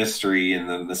that mystery and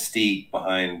the mystique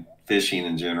behind fishing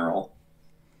in general.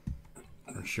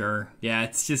 For sure. Yeah,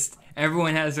 it's just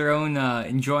everyone has their own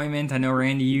enjoyment. I know,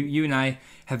 Randy, you and I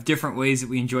have different ways that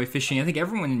we enjoy fishing. I think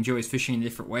everyone enjoys fishing in a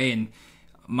different way, and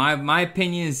my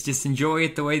opinion is just enjoy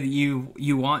it the way that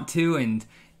you want to, and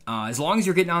as long as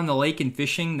you're getting on the lake and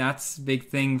fishing, that's a big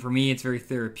thing for me. It's very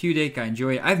therapeutic. I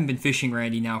enjoy it. I haven't been fishing,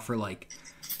 Randy, now for like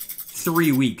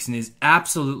 3 weeks, and it's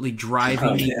absolutely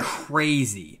driving me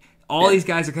crazy. All these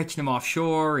guys are catching them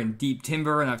offshore and deep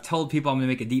timber, and I've told people I'm going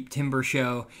to make a deep timber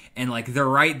show, and like they're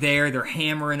right there, they're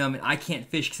hammering them, and I can't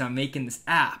fish because I'm making this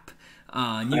app.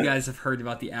 And you guys have heard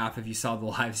about the app if you saw the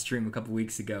live stream a couple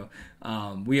weeks ago.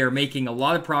 We are making a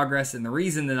lot of progress, and the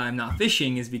reason that I'm not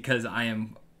fishing is because I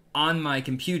am on my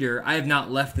computer. I have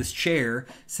not left this chair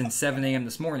since 7 a.m.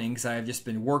 this morning because I have just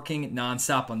been working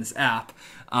nonstop on this app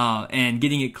and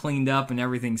getting it cleaned up and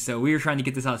everything. So we are trying to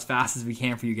get this out as fast as we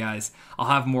can for you guys. I'll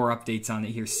have more updates on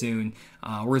it here soon.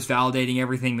 We're just validating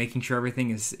everything, making sure everything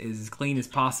is as clean as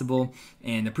possible,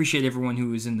 and appreciate everyone who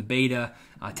was in the beta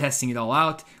testing it all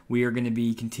out. We are going to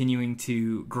be continuing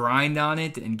to grind on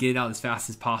it and get it out as fast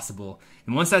as possible.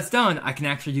 And once that's done, I can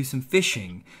actually do some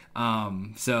fishing.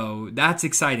 So that's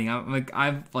exciting.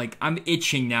 I'm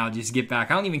itching now to just get back.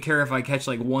 I don't even care if I catch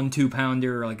like 1-2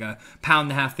 pounder or like a 1.5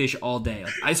 pound fish all day.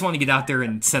 Like, I just want to get out there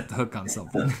and set the hook on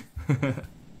something.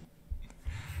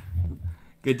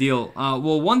 Good deal.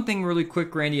 Well, one thing really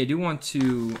quick, Randy, I do want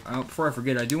to, before I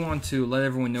forget, I do want to let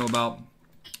everyone know about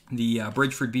the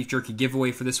Bridgeford Beef Jerky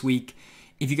giveaway for this week.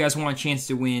 If you guys want a chance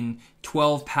to win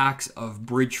 12 packs of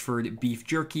Bridgeford Beef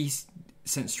Jerky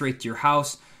sent straight to your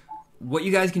house, what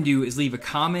you guys can do is leave a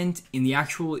comment in the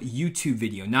actual YouTube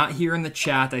video, not here in the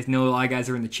chat. I know a lot of guys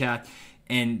are in the chat,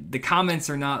 and the comments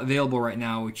are not available right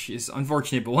now, which is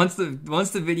unfortunate. But once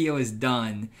the video is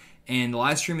done and the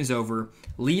live stream is over,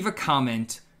 leave a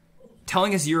comment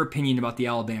telling us your opinion about the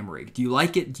Alabama rig. Do you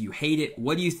like it? Do you hate it?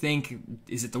 What do you think?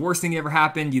 Is it the worst thing that ever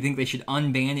happened? Do you think they should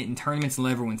unban it in tournaments and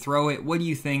let everyone throw it? What do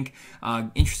you think?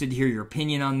 Interested to hear your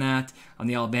opinion on that, on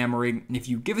the Alabama rig. And if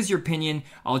you give us your opinion,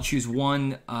 I'll choose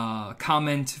one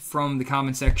comment from the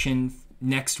comment section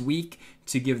next week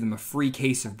to give them a free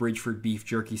case of Bridgeford beef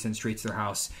jerky sent straight to their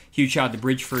house. Huge shout out to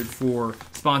Bridgeford for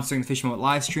sponsoring the Fish Moment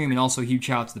live stream, and also huge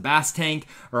shout out to the Bass Tank,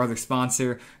 our other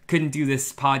sponsor. Couldn't do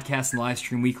this podcast and live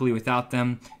stream weekly without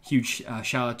them. Huge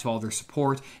shout out to all their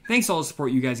support. Thanks to all the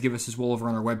support you guys give us as well over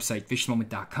on our website,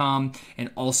 fishmoment.com, and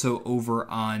also over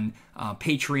on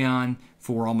Patreon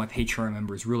for all my Patreon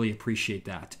members. Really appreciate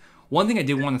that. One thing I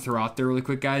did want to throw out there really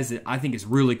quick, guys, that I think is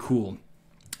really cool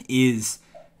is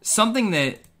something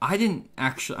that I don't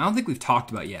think we've talked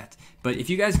about yet, but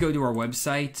if you guys go to our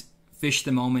website,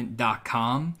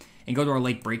 fishthemoment.com, and go to our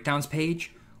lake breakdowns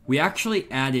page, we actually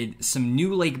added some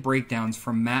new lake breakdowns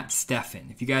from Matt Steffen.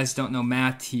 If you guys don't know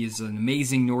Matt, he is an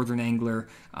amazing northern angler,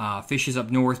 fishes up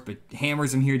north, but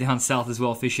hammers them here down south as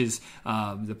well, fishes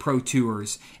the pro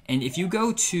tours. And if you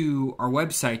go to our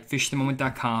website,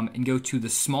 fishthemoment.com, and go to the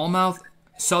southern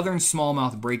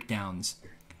smallmouth breakdowns,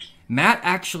 Matt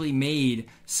actually made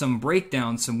some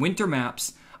breakdowns, some winter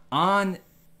maps on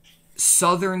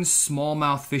southern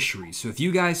smallmouth fisheries. So if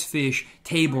you guys fish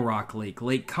Table Rock Lake,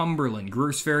 Lake Cumberland,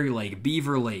 Greers Ferry Lake,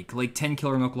 Beaver Lake, Lake 10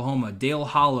 Killer in Oklahoma, Dale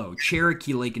Hollow,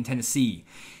 Cherokee Lake in Tennessee,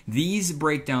 these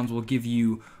breakdowns will give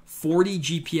you 40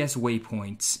 GPS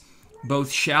waypoints,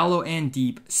 both shallow and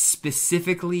deep,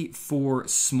 specifically for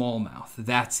smallmouth.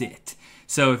 That's it.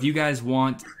 So if you guys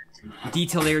want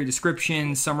detailed area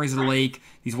description, summaries of the lake,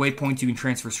 these waypoints you can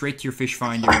transfer straight to your fish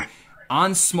finder.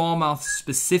 On smallmouth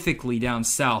specifically down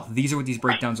south, these are what these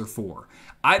breakdowns are for.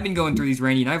 I've been going through these,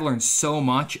 Randy, and I've learned so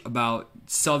much about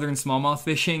southern smallmouth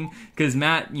fishing because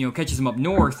Matt, catches them up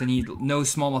north and he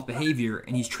knows smallmouth behavior,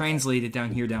 and he's translated it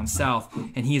down here down south,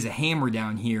 and he is a hammer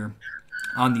down here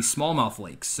on these smallmouth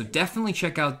lakes. So definitely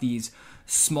check out these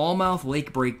smallmouth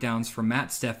lake breakdowns from Matt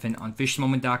Steffen on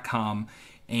fishmoment.com.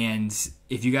 And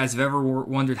if you guys have ever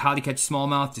wondered how to catch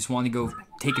smallmouth, just want to go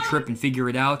take a trip and figure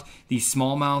it out, these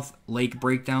smallmouth lake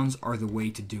breakdowns are the way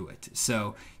to do it.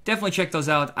 So definitely check those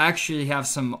out. I actually have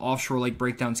some offshore lake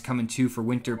breakdowns coming too for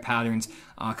winter patterns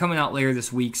coming out later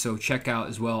this week, so check out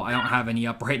as well. I don't have any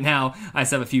up right now. I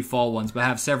just have a few fall ones, but I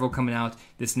have several coming out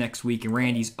this next week, and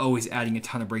Randy's always adding a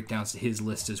ton of breakdowns to his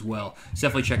list as well. So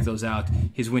definitely check those out.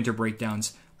 His winter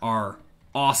breakdowns are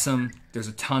awesome. There's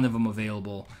a ton of them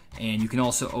available. And you can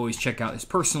also always check out his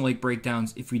personal lake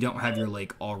breakdowns if we don't have your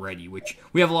lake already, which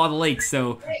we have a lot of lakes,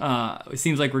 so it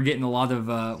seems like we're getting a lot of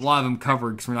them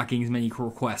covered because we're not getting as many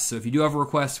requests. So if you do have a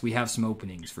request, we have some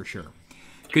openings for sure.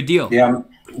 Good deal. Yeah,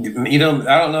 I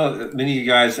don't know how many of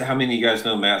you guys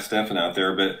know Matt Steffen out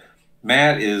there, but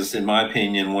Matt is, in my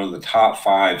opinion, one of the top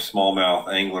 5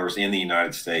 smallmouth anglers in the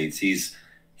United States.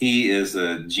 He is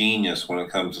a genius when it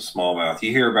comes to smallmouth.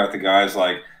 You hear about the guys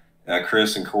like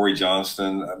Chris and Corey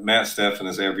Johnston. Matt Steffen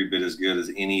is every bit as good as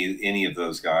any of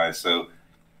those guys. So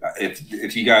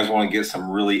if you guys want to get some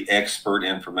really expert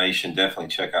information, definitely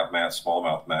check out Matt's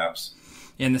smallmouth maps.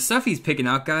 And the stuff he's picking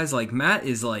out, guys, like Matt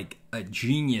is like a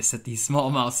genius at these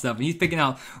smallmouth stuff. And he's picking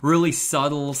out really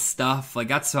subtle stuff. Like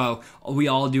that's how we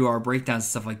all do our breakdowns and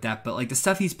stuff like that. But like the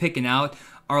stuff he's picking out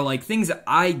are like things that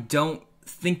I don't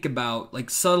think about, like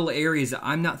subtle areas that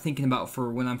I'm not thinking about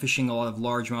for when I'm fishing a lot of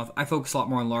largemouth. I focus a lot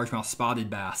more on largemouth spotted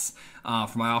bass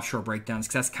for my offshore breakdowns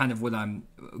because that's kind of what I'm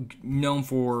known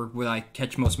for, what I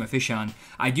catch most of my fish on.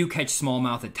 I do catch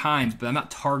smallmouth at times, but I'm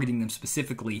not targeting them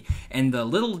specifically. And the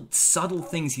little subtle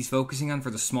things he's focusing on for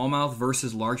the smallmouth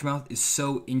versus largemouth is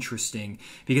so interesting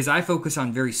because I focus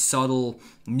on very subtle,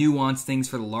 nuanced things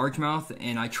for the largemouth,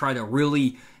 and I try to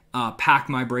really pack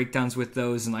my breakdowns with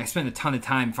those, and I spend a ton of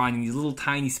time finding these little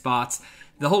tiny spots.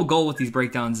 The whole goal with these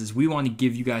breakdowns is we want to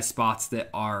give you guys spots that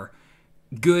are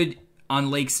good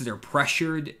on lakes that are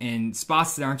pressured and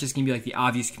spots that aren't just going to be like the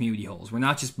obvious community holes. We're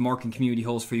not just marking community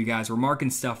holes for you guys. We're marking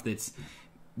stuff that's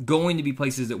going to be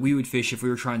places that we would fish if we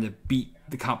were trying to beat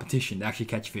the competition to actually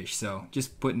catch fish. So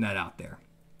just putting that out there.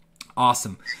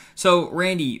 Awesome. So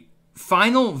Randy,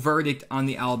 final verdict on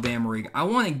the Alabama rig. I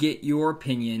want to get your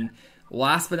opinion.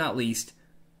 Last but not least,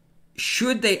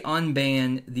 should they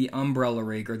unban the umbrella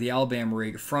rig or the Alabama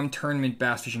rig from tournament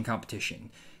bass fishing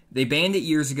competition? They banned it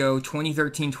years ago,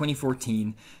 2013,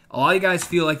 2014. A lot of guys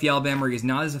feel like the Alabama rig is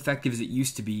not as effective as it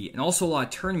used to be, and also a lot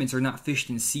of tournaments are not fished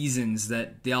in seasons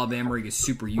that the Alabama rig is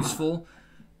super useful.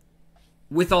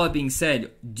 With all that being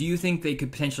said, do you think they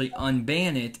could potentially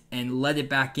unban it and let it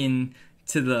back in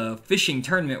to the fishing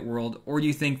tournament world, or do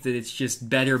you think that it's just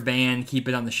better ban, keep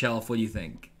it on the shelf? What do you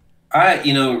think?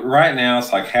 Right now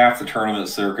it's like half the tournament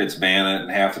circuits ban it and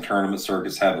half the tournament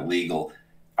circuits have it legal.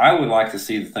 I would like to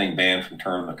see the thing banned from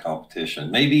tournament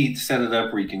competition. Maybe set it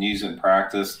up where you can use it in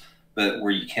practice, but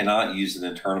where you cannot use it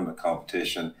in tournament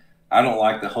competition. I don't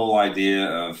like the whole idea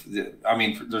of,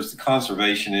 there's the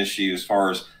conservation issue as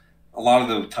far as a lot of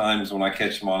the times when I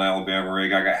catch them on Alabama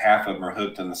rig, I got half of them are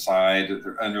hooked in the side,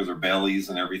 under their bellies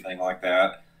and everything like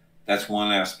that. That's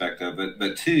one aspect of it.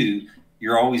 But two,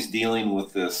 you're always dealing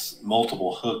with this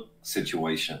multiple hook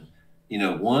situation. You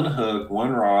know, one hook,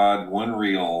 one rod, one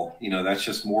reel, you know, that's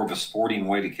just more of a sporting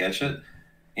way to catch it.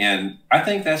 And I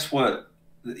think that's what,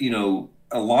 you know,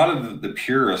 a lot of the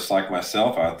purists like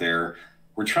myself out there,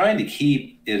 we're trying to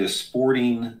keep it a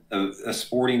sporting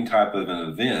type of an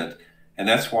event. And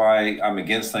that's why I'm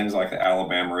against things like the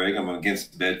Alabama rig. I'm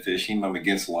against bed fishing. I'm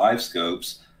against live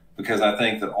scopes, because I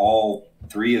think that all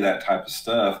three of that type of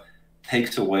stuff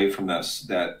takes away from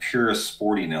that purest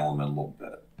sporting element a little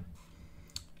bit.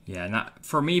 Yeah, not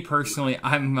for me personally.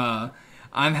 I'm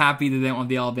happy that they don't have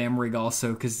the Alabama rig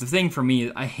also, because the thing for me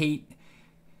is I hate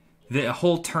that a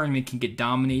whole tournament can get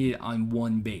dominated on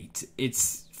one bait.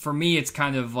 For me, it's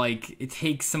kind of like it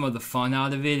takes some of the fun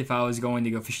out of it. If I was going to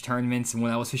go fish tournaments, and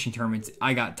when I was fishing tournaments,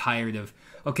 I got tired of,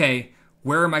 okay,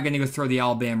 where am I going to go throw the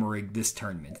Alabama rig this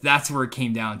tournament? That's where it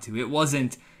came down to. It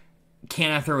wasn't,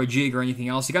 can I throw a jig or anything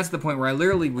else? It got to the point where I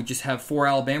literally would just have 4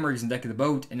 Alabama rigs in the deck of the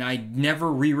boat, and I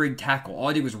never re-rigged tackle. All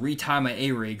I did was retie my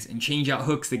A-rigs and change out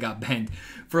hooks that got bent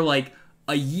for like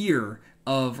a year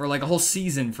or like a whole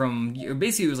season from,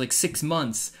 basically it was like 6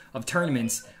 months of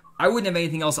tournaments. I wouldn't have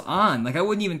anything else on. Like, I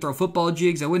wouldn't even throw football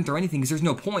jigs. I wouldn't throw anything because there's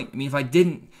no point. I mean,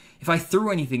 if I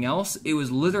threw anything else, it was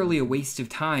literally a waste of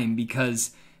time because,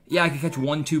 yeah, I could catch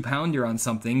 1-2 pounder on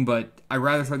something, but I'd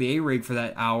rather throw the A-rig for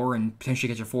that hour and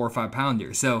potentially catch a 4 or 5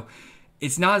 pounder. So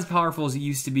it's not as powerful as it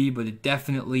used to be, but it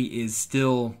definitely is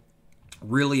still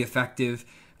really effective.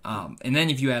 And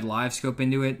then if you add live scope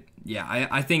into it, yeah,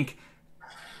 I think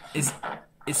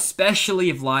especially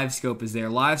if live scope is there.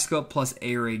 Live scope plus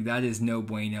A-rig, that is no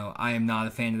bueno. I am not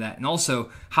a fan of that. And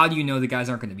also, how do you know the guys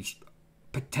aren't going to be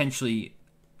potentially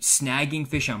snagging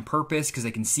fish on purpose because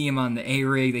they can see them on the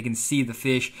A-rig, they can see the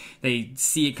fish, they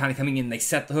see it kind of coming in, they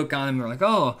set the hook on them, they're like,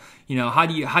 oh, you know, how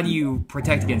do you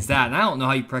protect against that? And I don't know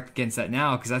how you protect against that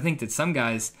now, because I think that some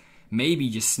guys may be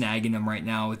just snagging them right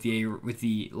now with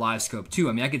the live scope too.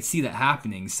 I mean, I could see that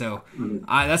happening. So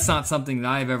that's not something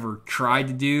that I've ever tried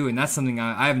to do, and that's something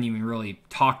I haven't even really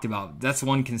talked about. That's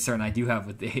one concern I do have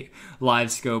with the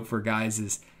live scope for guys,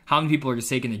 is how many people are just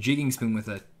taking a jigging spoon with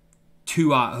a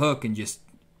 2-aught hook and just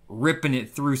ripping it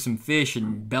through some fish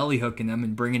and belly hooking them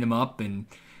and bringing them up, and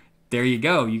there you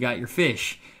go, you got your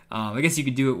fish. I guess you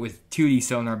could do it with 2D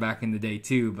sonar back in the day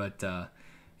too, but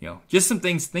you know, just some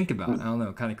things to think about. I don't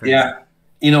know, kind of crazy. Yeah,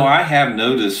 you know, I have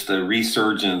noticed a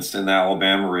resurgence in the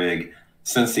Alabama rig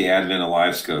since the advent of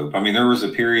live scope. I mean, there was a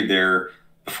period there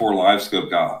before live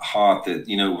scope got hot that,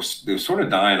 you know, it was sort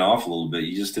of dying off a little bit.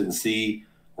 You just didn't see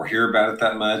or hear about it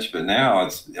that much. But now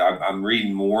I'm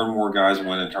reading more and more guys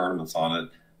winning tournaments on it,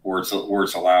 where it's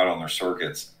allowed on their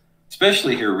circuits,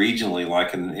 especially here regionally,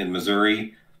 like in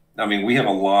Missouri. I mean, we have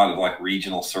a lot of like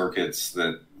regional circuits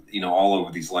that, you know, all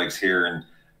over these lakes here, and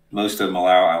most of them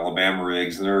allow Alabama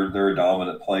rigs, and they're a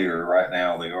dominant player right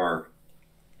now. They are.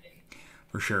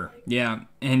 For sure. Yeah.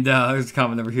 And there's a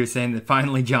comment over here saying that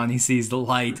finally Johnny sees the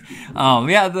light.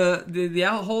 Yeah,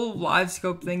 the whole live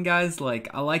scope thing, guys, like,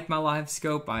 I like my live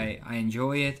scope. I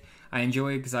enjoy it. I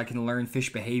enjoy it because I can learn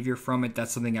fish behavior from it.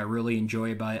 That's something I really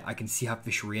enjoy about it. I can see how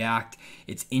fish react.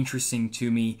 It's interesting to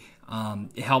me.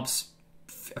 It helps.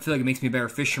 I feel like it makes me a better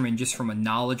fisherman just from a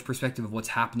knowledge perspective of what's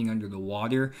happening under the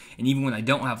water. And even when I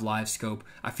don't have live scope,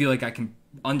 I feel like I can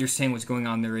understand what's going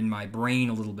on there in my brain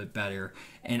a little bit better.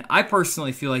 And I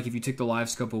personally feel like if you took the live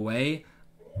scope away,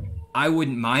 I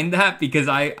wouldn't mind that, because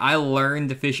I learned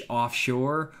to fish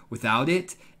offshore without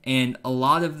it. And a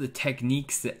lot of the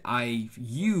techniques that I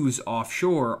use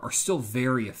offshore are still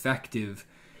very effective.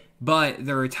 But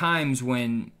there are times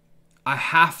when I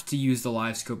have to use the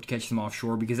live scope to catch them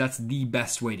offshore, because that's the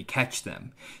best way to catch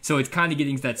them. So it's kind of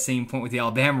getting to that same point with the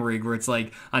Alabama rig, where it's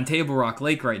like on Table Rock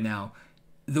Lake right now,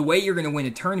 the way you're going to win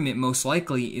a tournament most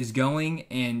likely is going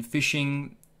and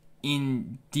fishing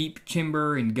in deep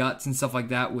timber and guts and stuff like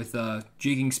that with a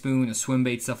jigging spoon, a swim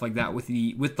bait, stuff like that with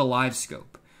the live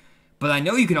scope. But I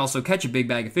know you can also catch a big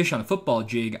bag of fish on a football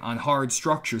jig on hard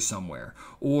structure somewhere,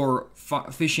 or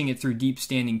fishing it through deep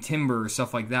standing timber or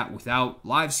stuff like that without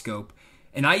live scope.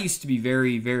 And I used to be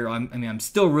I'm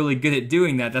still really good at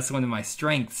doing that. That's one of my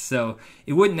strengths. So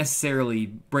it wouldn't necessarily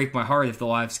break my heart if the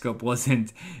live scope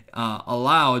wasn't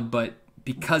allowed, but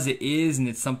because it is and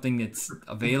it's something that's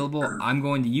available, I'm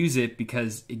going to use it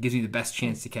because it gives me the best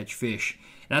chance to catch fish.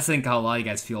 And that's, I think, how a lot of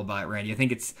guys feel about it, Randy. I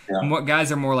think it's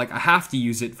guys are more like, I have to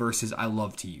use it versus I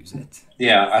love to use it.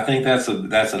 Yeah, I think that's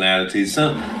an attitude.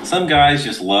 Some guys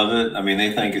just love it. I mean,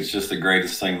 they think it's just the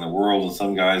greatest thing in the world, and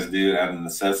some guys do it out of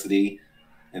necessity.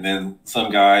 And then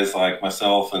some guys like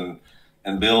myself and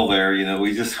Bill there, you know,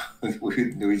 we just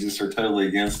we just are totally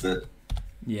against it.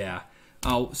 Yeah.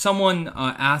 Someone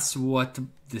asked what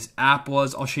this app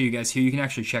was. I'll show you guys here. You can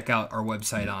actually check out our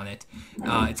website on it.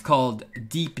 It's called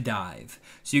Deep Dive.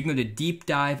 So you can go to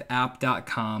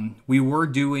deepdiveapp.com. We were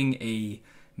doing a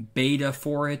beta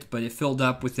for it, but it filled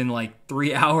up within like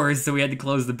 3 hours, so we had to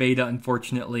close the beta,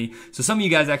 unfortunately. So some of you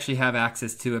guys actually have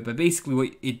access to it, but basically what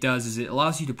it does is it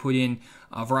allows you to put in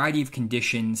a variety of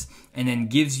conditions and then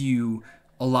gives you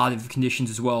a lot of conditions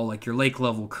as well, like your lake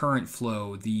level, current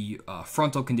flow, the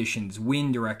frontal conditions,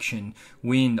 wind direction,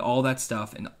 wind, all that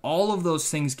stuff. And all of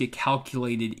those things get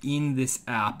calculated in this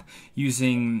app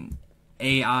using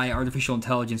AI, artificial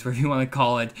intelligence, whatever you want to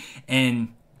call it.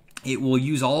 And it will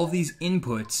use all of these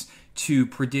inputs to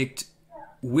predict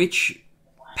which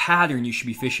pattern you should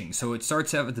be fishing. So it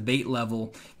starts out at the bait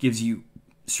level, gives you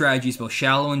strategies both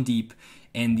shallow and deep,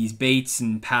 and these baits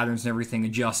and patterns and everything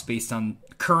adjust based on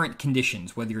current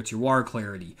conditions, whether it's your water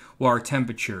clarity, water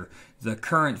temperature, the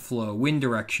current flow, wind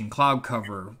direction, cloud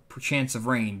cover, chance of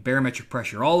rain, barometric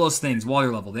pressure, all those things,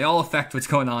 water level, they all affect what's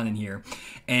going on in here.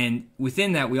 And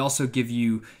within that, we also give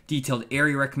you detailed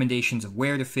area recommendations of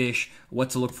where to fish,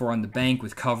 what to look for on the bank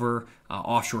with cover,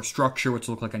 offshore structure, what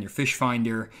to look like on your fish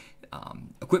finder,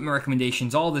 equipment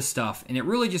recommendations, all this stuff. And it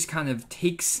really just kind of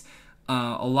takes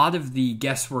a lot of the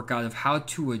guesswork out of how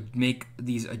to make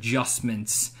these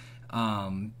adjustments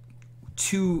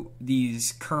to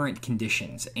these current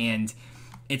conditions. And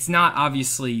it's not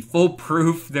obviously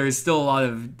foolproof. There's still a lot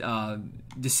of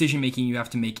decision making you have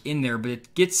to make in there, but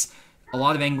it gets a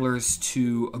lot of anglers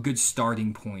to a good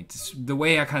starting point. The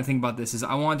way I kind of think about this is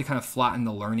I wanted to kind of flatten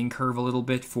the learning curve a little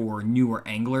bit for newer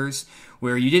anglers,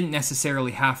 where you didn't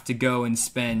necessarily have to go and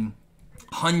spend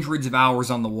hundreds of hours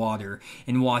on the water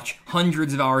and watch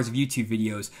hundreds of hours of YouTube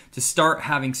videos to start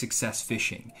having success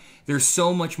fishing. There's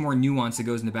so much more nuance that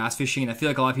goes into bass fishing, and I feel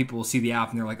like a lot of people will see the app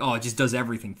and they're like, oh, it just does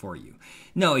everything for you.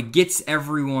 No, it gets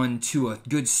everyone to a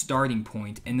good starting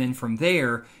point, and then from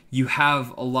there, you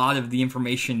have a lot of the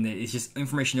information that is just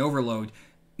information overload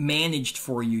managed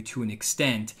for you to an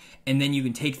extent, and then you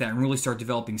can take that and really start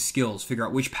developing skills, figure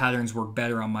out which patterns work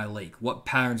better on my lake, what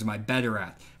patterns am I better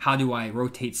at, how do I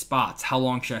rotate spots, how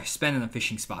long should I spend on a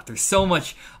fishing spot. There's so many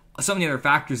other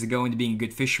factors that go into being a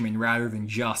good fisherman rather than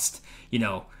just, you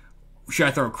know, should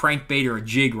I throw a crankbait or a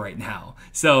jig right now?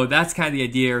 So that's kind of the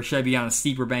idea, or should I be on a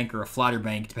steeper bank or a flatter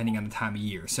bank, depending on the time of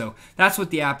year. So that's what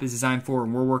the app is designed for,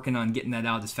 and we're working on getting that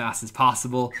out as fast as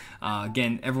possible.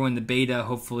 Again, everyone in the beta,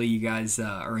 hopefully you guys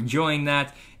are enjoying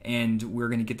that, and we're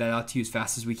going to get that out to you as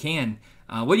fast as we can.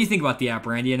 What do you think about the app,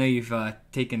 Randy? I know you've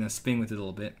taken a spin with it a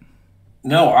little bit.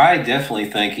 No, I definitely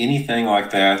think anything like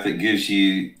that that gives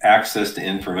you access to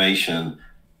information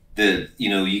that, you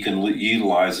know, you can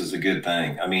utilize is a good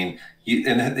thing. I mean,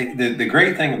 the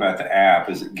great thing about the app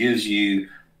is it gives you,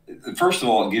 first of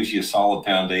all, it gives you a solid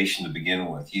foundation to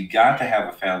begin with. You've got to have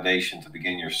a foundation to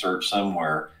begin your search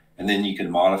somewhere, and then you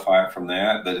can modify it from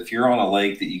that. But if you're on a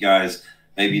lake that you guys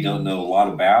maybe don't know a lot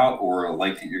about, or a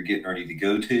lake that you're getting ready to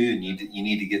go to, and you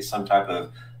need to get some type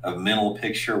of mental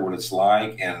picture of what it's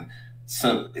like and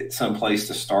some place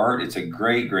to start, it's a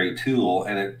great tool,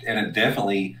 and it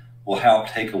definitely will help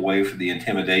take away from the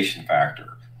intimidation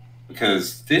factor,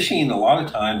 because fishing a lot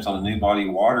of times on a new body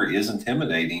of water is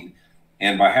intimidating.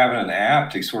 And by having an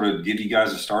app to sort of give you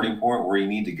guys a starting point where you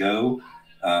need to go,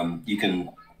 you can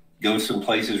go some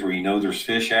places where you know there's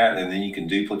fish at, and then you can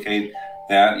duplicate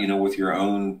that, you know, with your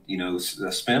own, you know,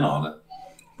 spin on it.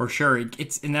 For sure,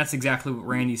 and that's exactly what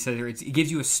Randy said here. It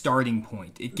gives you a starting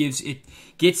point. It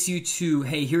gets you to,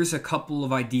 hey, here's a couple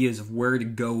of ideas of where to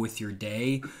go with your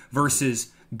day,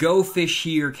 versus go fish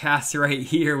here, cast right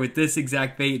here with this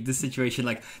exact bait, this situation.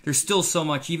 Like, there's still so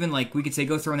much. Even like we could say,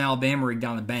 go throw an Alabama rig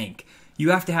down the bank.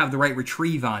 You have to have the right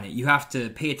retrieve on it. You have to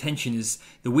pay attention. Is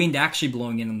the wind actually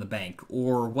blowing in on the bank,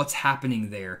 or what's happening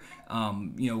there?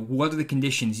 You know, what are the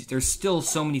conditions? There's still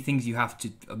so many things you have to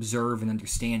observe and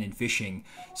understand in fishing.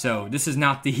 So this is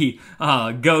not the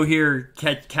go here,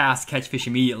 catch fish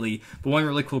immediately. But one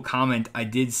really cool comment I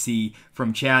did see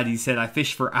from Chad, he said, I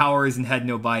fished for hours and had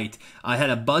no bite. I had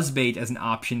a buzzbait as an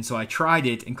option, so I tried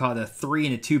it and caught a 3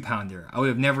 and a 2-pounder. I would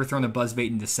have never thrown a buzzbait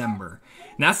in December.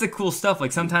 And that's the cool stuff.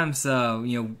 Like, sometimes, you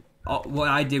know, what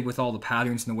I did with all the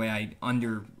patterns and the way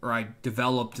I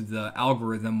developed the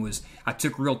algorithm was I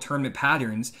took real tournament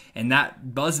patterns, and that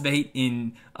buzzbait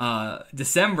in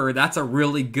December, that's a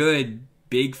really good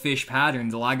big fish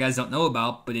patterns a lot of guys don't know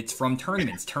about, but it's from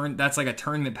tournaments. That's like a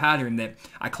tournament pattern that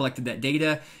I collected that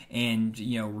data, and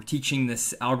we're teaching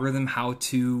this algorithm how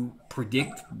to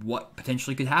predict what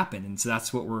potentially could happen, and so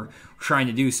that's what we're trying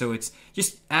to do. So it's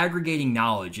just aggregating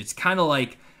knowledge. It's kind of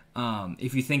like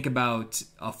if you think about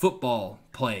football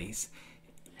plays.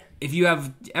 If you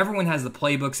have, everyone has the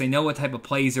playbooks, they know what type of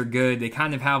plays are good, they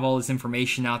kind of have all this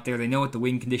information out there, they know what the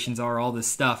wind conditions are, all this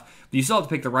stuff, but you still have to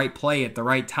pick the right play at the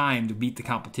right time to beat the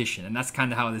competition, and that's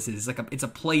kind of how this is. It's a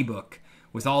playbook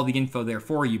with all the info there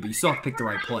for you, but you still have to pick the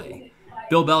right play.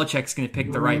 Bill Belichick's going to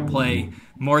pick the right play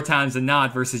more times than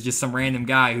not versus just some random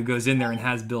guy who goes in there and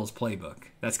has Bill's playbook.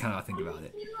 That's kind of how I think about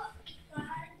it.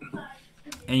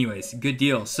 Anyways, good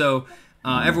deal. So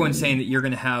everyone's saying that you're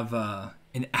going to have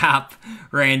an app,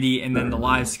 Randy, and then the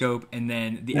live scope, and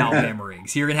then the Alabama rig.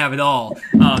 So you're gonna have it all.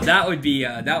 That would be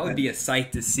a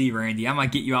sight to see, Randy. I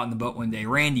might get you out in the boat one day,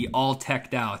 Randy, all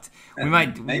teched out. That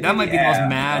might be the most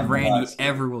mad Randy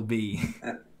ever will be.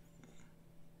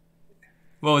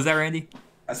 What was that, Randy?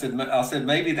 I said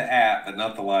maybe the app, but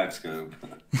not the live scope.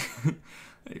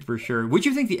 For sure. Would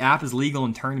you think the app is legal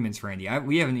in tournaments, Randy? I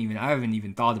haven't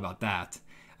even thought about that.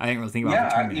 I didn't really think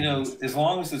about it. As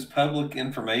long as it's public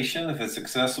information, if it's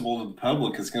accessible to the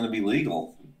public, it's going to be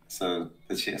legal. So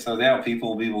now people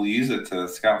will be able to use it to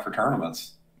scout for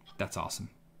tournaments. That's awesome.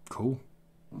 Cool.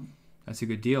 That's a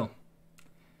good deal.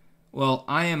 Well,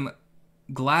 I am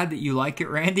glad that you like it,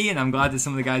 Randy, and I'm glad that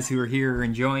some of the guys who are here are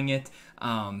enjoying it.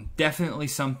 Definitely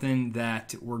something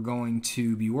that we're going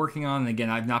to be working on. And again,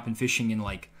 I've not been fishing in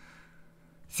like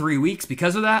 3 weeks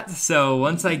because of that. So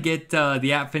once I get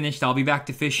the app finished, I'll be back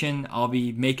to fishing. I'll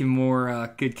be making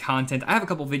more good content. I have a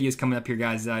couple videos coming up here,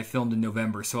 guys, that I filmed in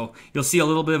November. So you'll see a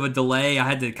little bit of a delay. I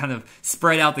had to kind of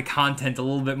spread out the content a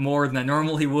little bit more than I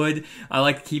normally would. I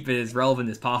like to keep it as relevant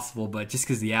as possible, but just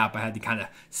because of the app, I had to kind of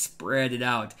spread it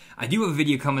out. I do have a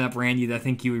video coming up, Randy, that I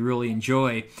think you would really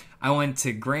enjoy. I went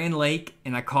to Grand Lake,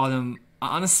 and I caught him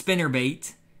on a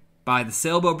spinnerbait by the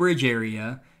Sailboat Bridge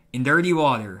area in dirty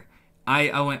water.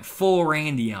 I went full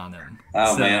Randy on him.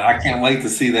 Oh, man, I can't wait to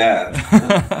see that.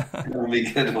 That'll be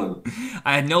a good one.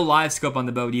 I had no live scope on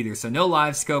the boat either, so no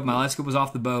live scope. My live scope was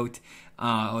off the boat.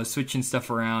 I was switching stuff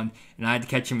around, and I had to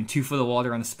catch him in 2 foot of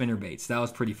water on a spinnerbait, so that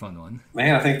was a pretty fun one.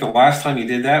 Man, I think the last time you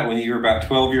did that when you were about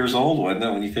 12 years old, wasn't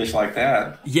it, when you fished like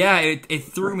that? Yeah, it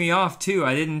threw me off, too.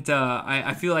 I didn't.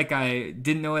 I feel like I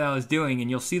didn't know what I was doing, and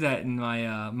you'll see that in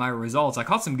my results. I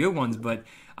caught some good ones, but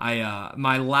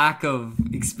my lack of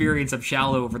experience of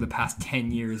shallow over the past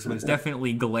 10 years was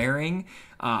definitely glaring.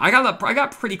 I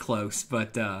got pretty close,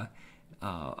 but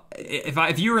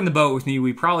if you were in the boat with me,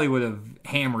 we probably would have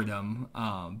hammered them.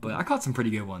 But I caught some pretty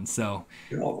good ones, so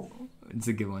it's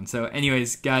a good one. So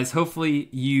anyways, guys, hopefully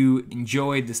you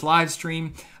enjoyed this live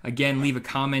stream. Again, leave a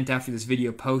comment after this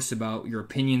video posts about your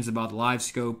opinions about the live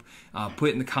scope. Put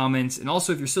it in the comments. And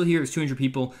also, if you're still here, there's 200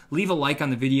 people, leave a like on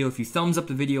the video. If you thumbs up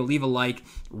the video, leave a like.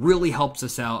 Really helps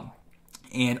us out.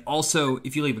 And also,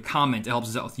 if you leave a comment, it helps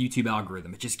us out with the YouTube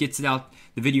algorithm. It just gets the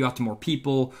video out to more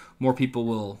people. More people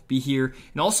will be here.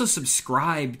 And also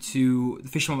subscribe to the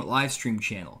Fish Moment live stream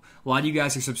channel. A lot of you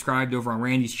guys are subscribed over on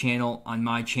Randy's channel, on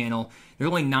my channel. There's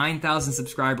only 9,000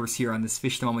 subscribers here on this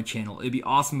Fish the Moment channel. It'd be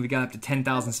awesome if we got up to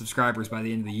 10,000 subscribers by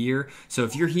the end of the year. So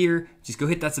if you're here, just go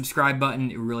hit that subscribe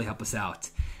button. It will really help us out.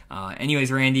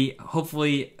 Anyways, Randy,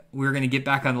 hopefully we're going to get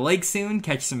back on the lake soon,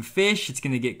 catch some fish. It's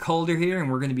going to get colder here,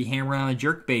 and we're going to be hammering on a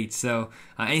jerkbait. So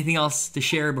anything else to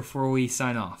share before we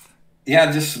sign off? Yeah,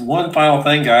 just one final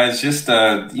thing, guys. Just,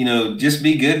 just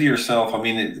be good to yourself. I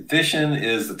mean, fishing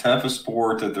is the toughest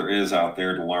sport that there is out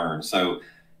there to learn. So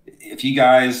if you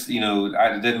guys, it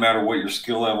doesn't matter what your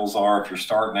skill levels are. If you're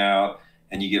starting out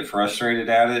and you get frustrated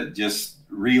at it, just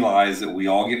realize that we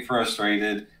all get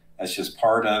frustrated. That's just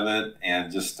part of it.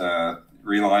 And just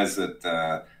realize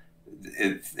that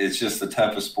it's just the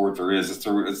toughest sport there is.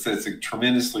 It's a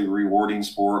tremendously rewarding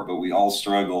sport, but we all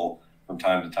struggle from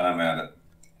time to time at it.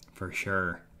 For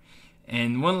sure.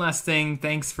 And one last thing,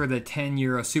 thanks for the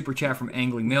 €10 super chat from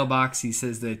Angling Mailbox. He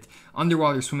says that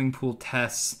underwater swimming pool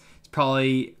tests is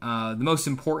probably the most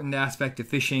important aspect of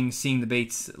fishing, seeing the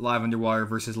baits live underwater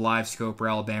versus live scope or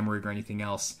Alabama rig or anything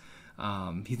else.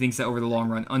 He thinks that over the long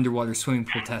run, underwater swimming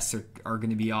pool tests are going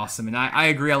to be awesome. And I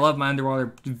agree. I love my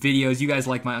underwater videos. You guys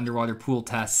like my underwater pool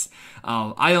tests.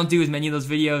 I don't do as many of those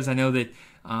videos. I know that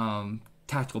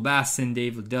Tactical Bassin,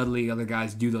 David Dudley, other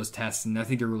guys do those tests, and I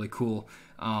think they're really cool.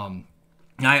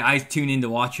 I tune in to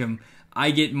watch them.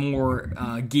 I get more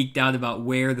geeked out about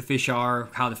where the fish are,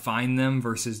 how to find them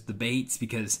versus the baits,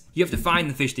 because you have to find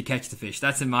the fish to catch the fish.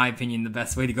 That's, in my opinion, the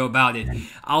best way to go about it.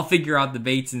 I'll figure out the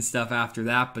baits and stuff after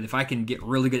that, but if I can get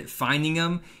really good at finding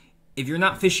them, if you're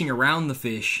not fishing around the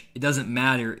fish, it doesn't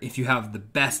matter if you have the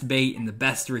best bait and the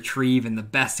best retrieve and the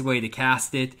best way to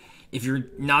cast it. If you're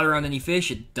not around any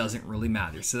fish, it doesn't really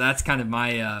matter. So that's kind of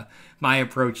my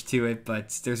approach to it,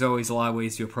 but there's always a lot of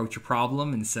ways to approach a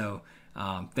problem, and so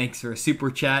thanks for a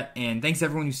super chat, and thanks to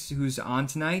everyone who's on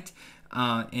tonight.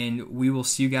 And we will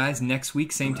see you guys next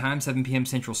week, same time, 7 p.m.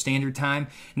 Central Standard Time.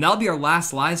 And that'll be our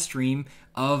last live stream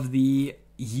of the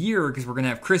year, because we're going to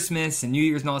have Christmas and New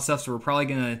Year's and all that stuff, so we're probably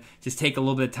going to just take a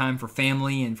little bit of time for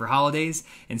family and for holidays.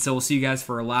 And so we'll see you guys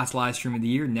for our last live stream of the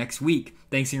year next week.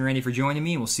 Thanks, Jonny and Randy, for joining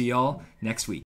me, and we'll see y'all next week.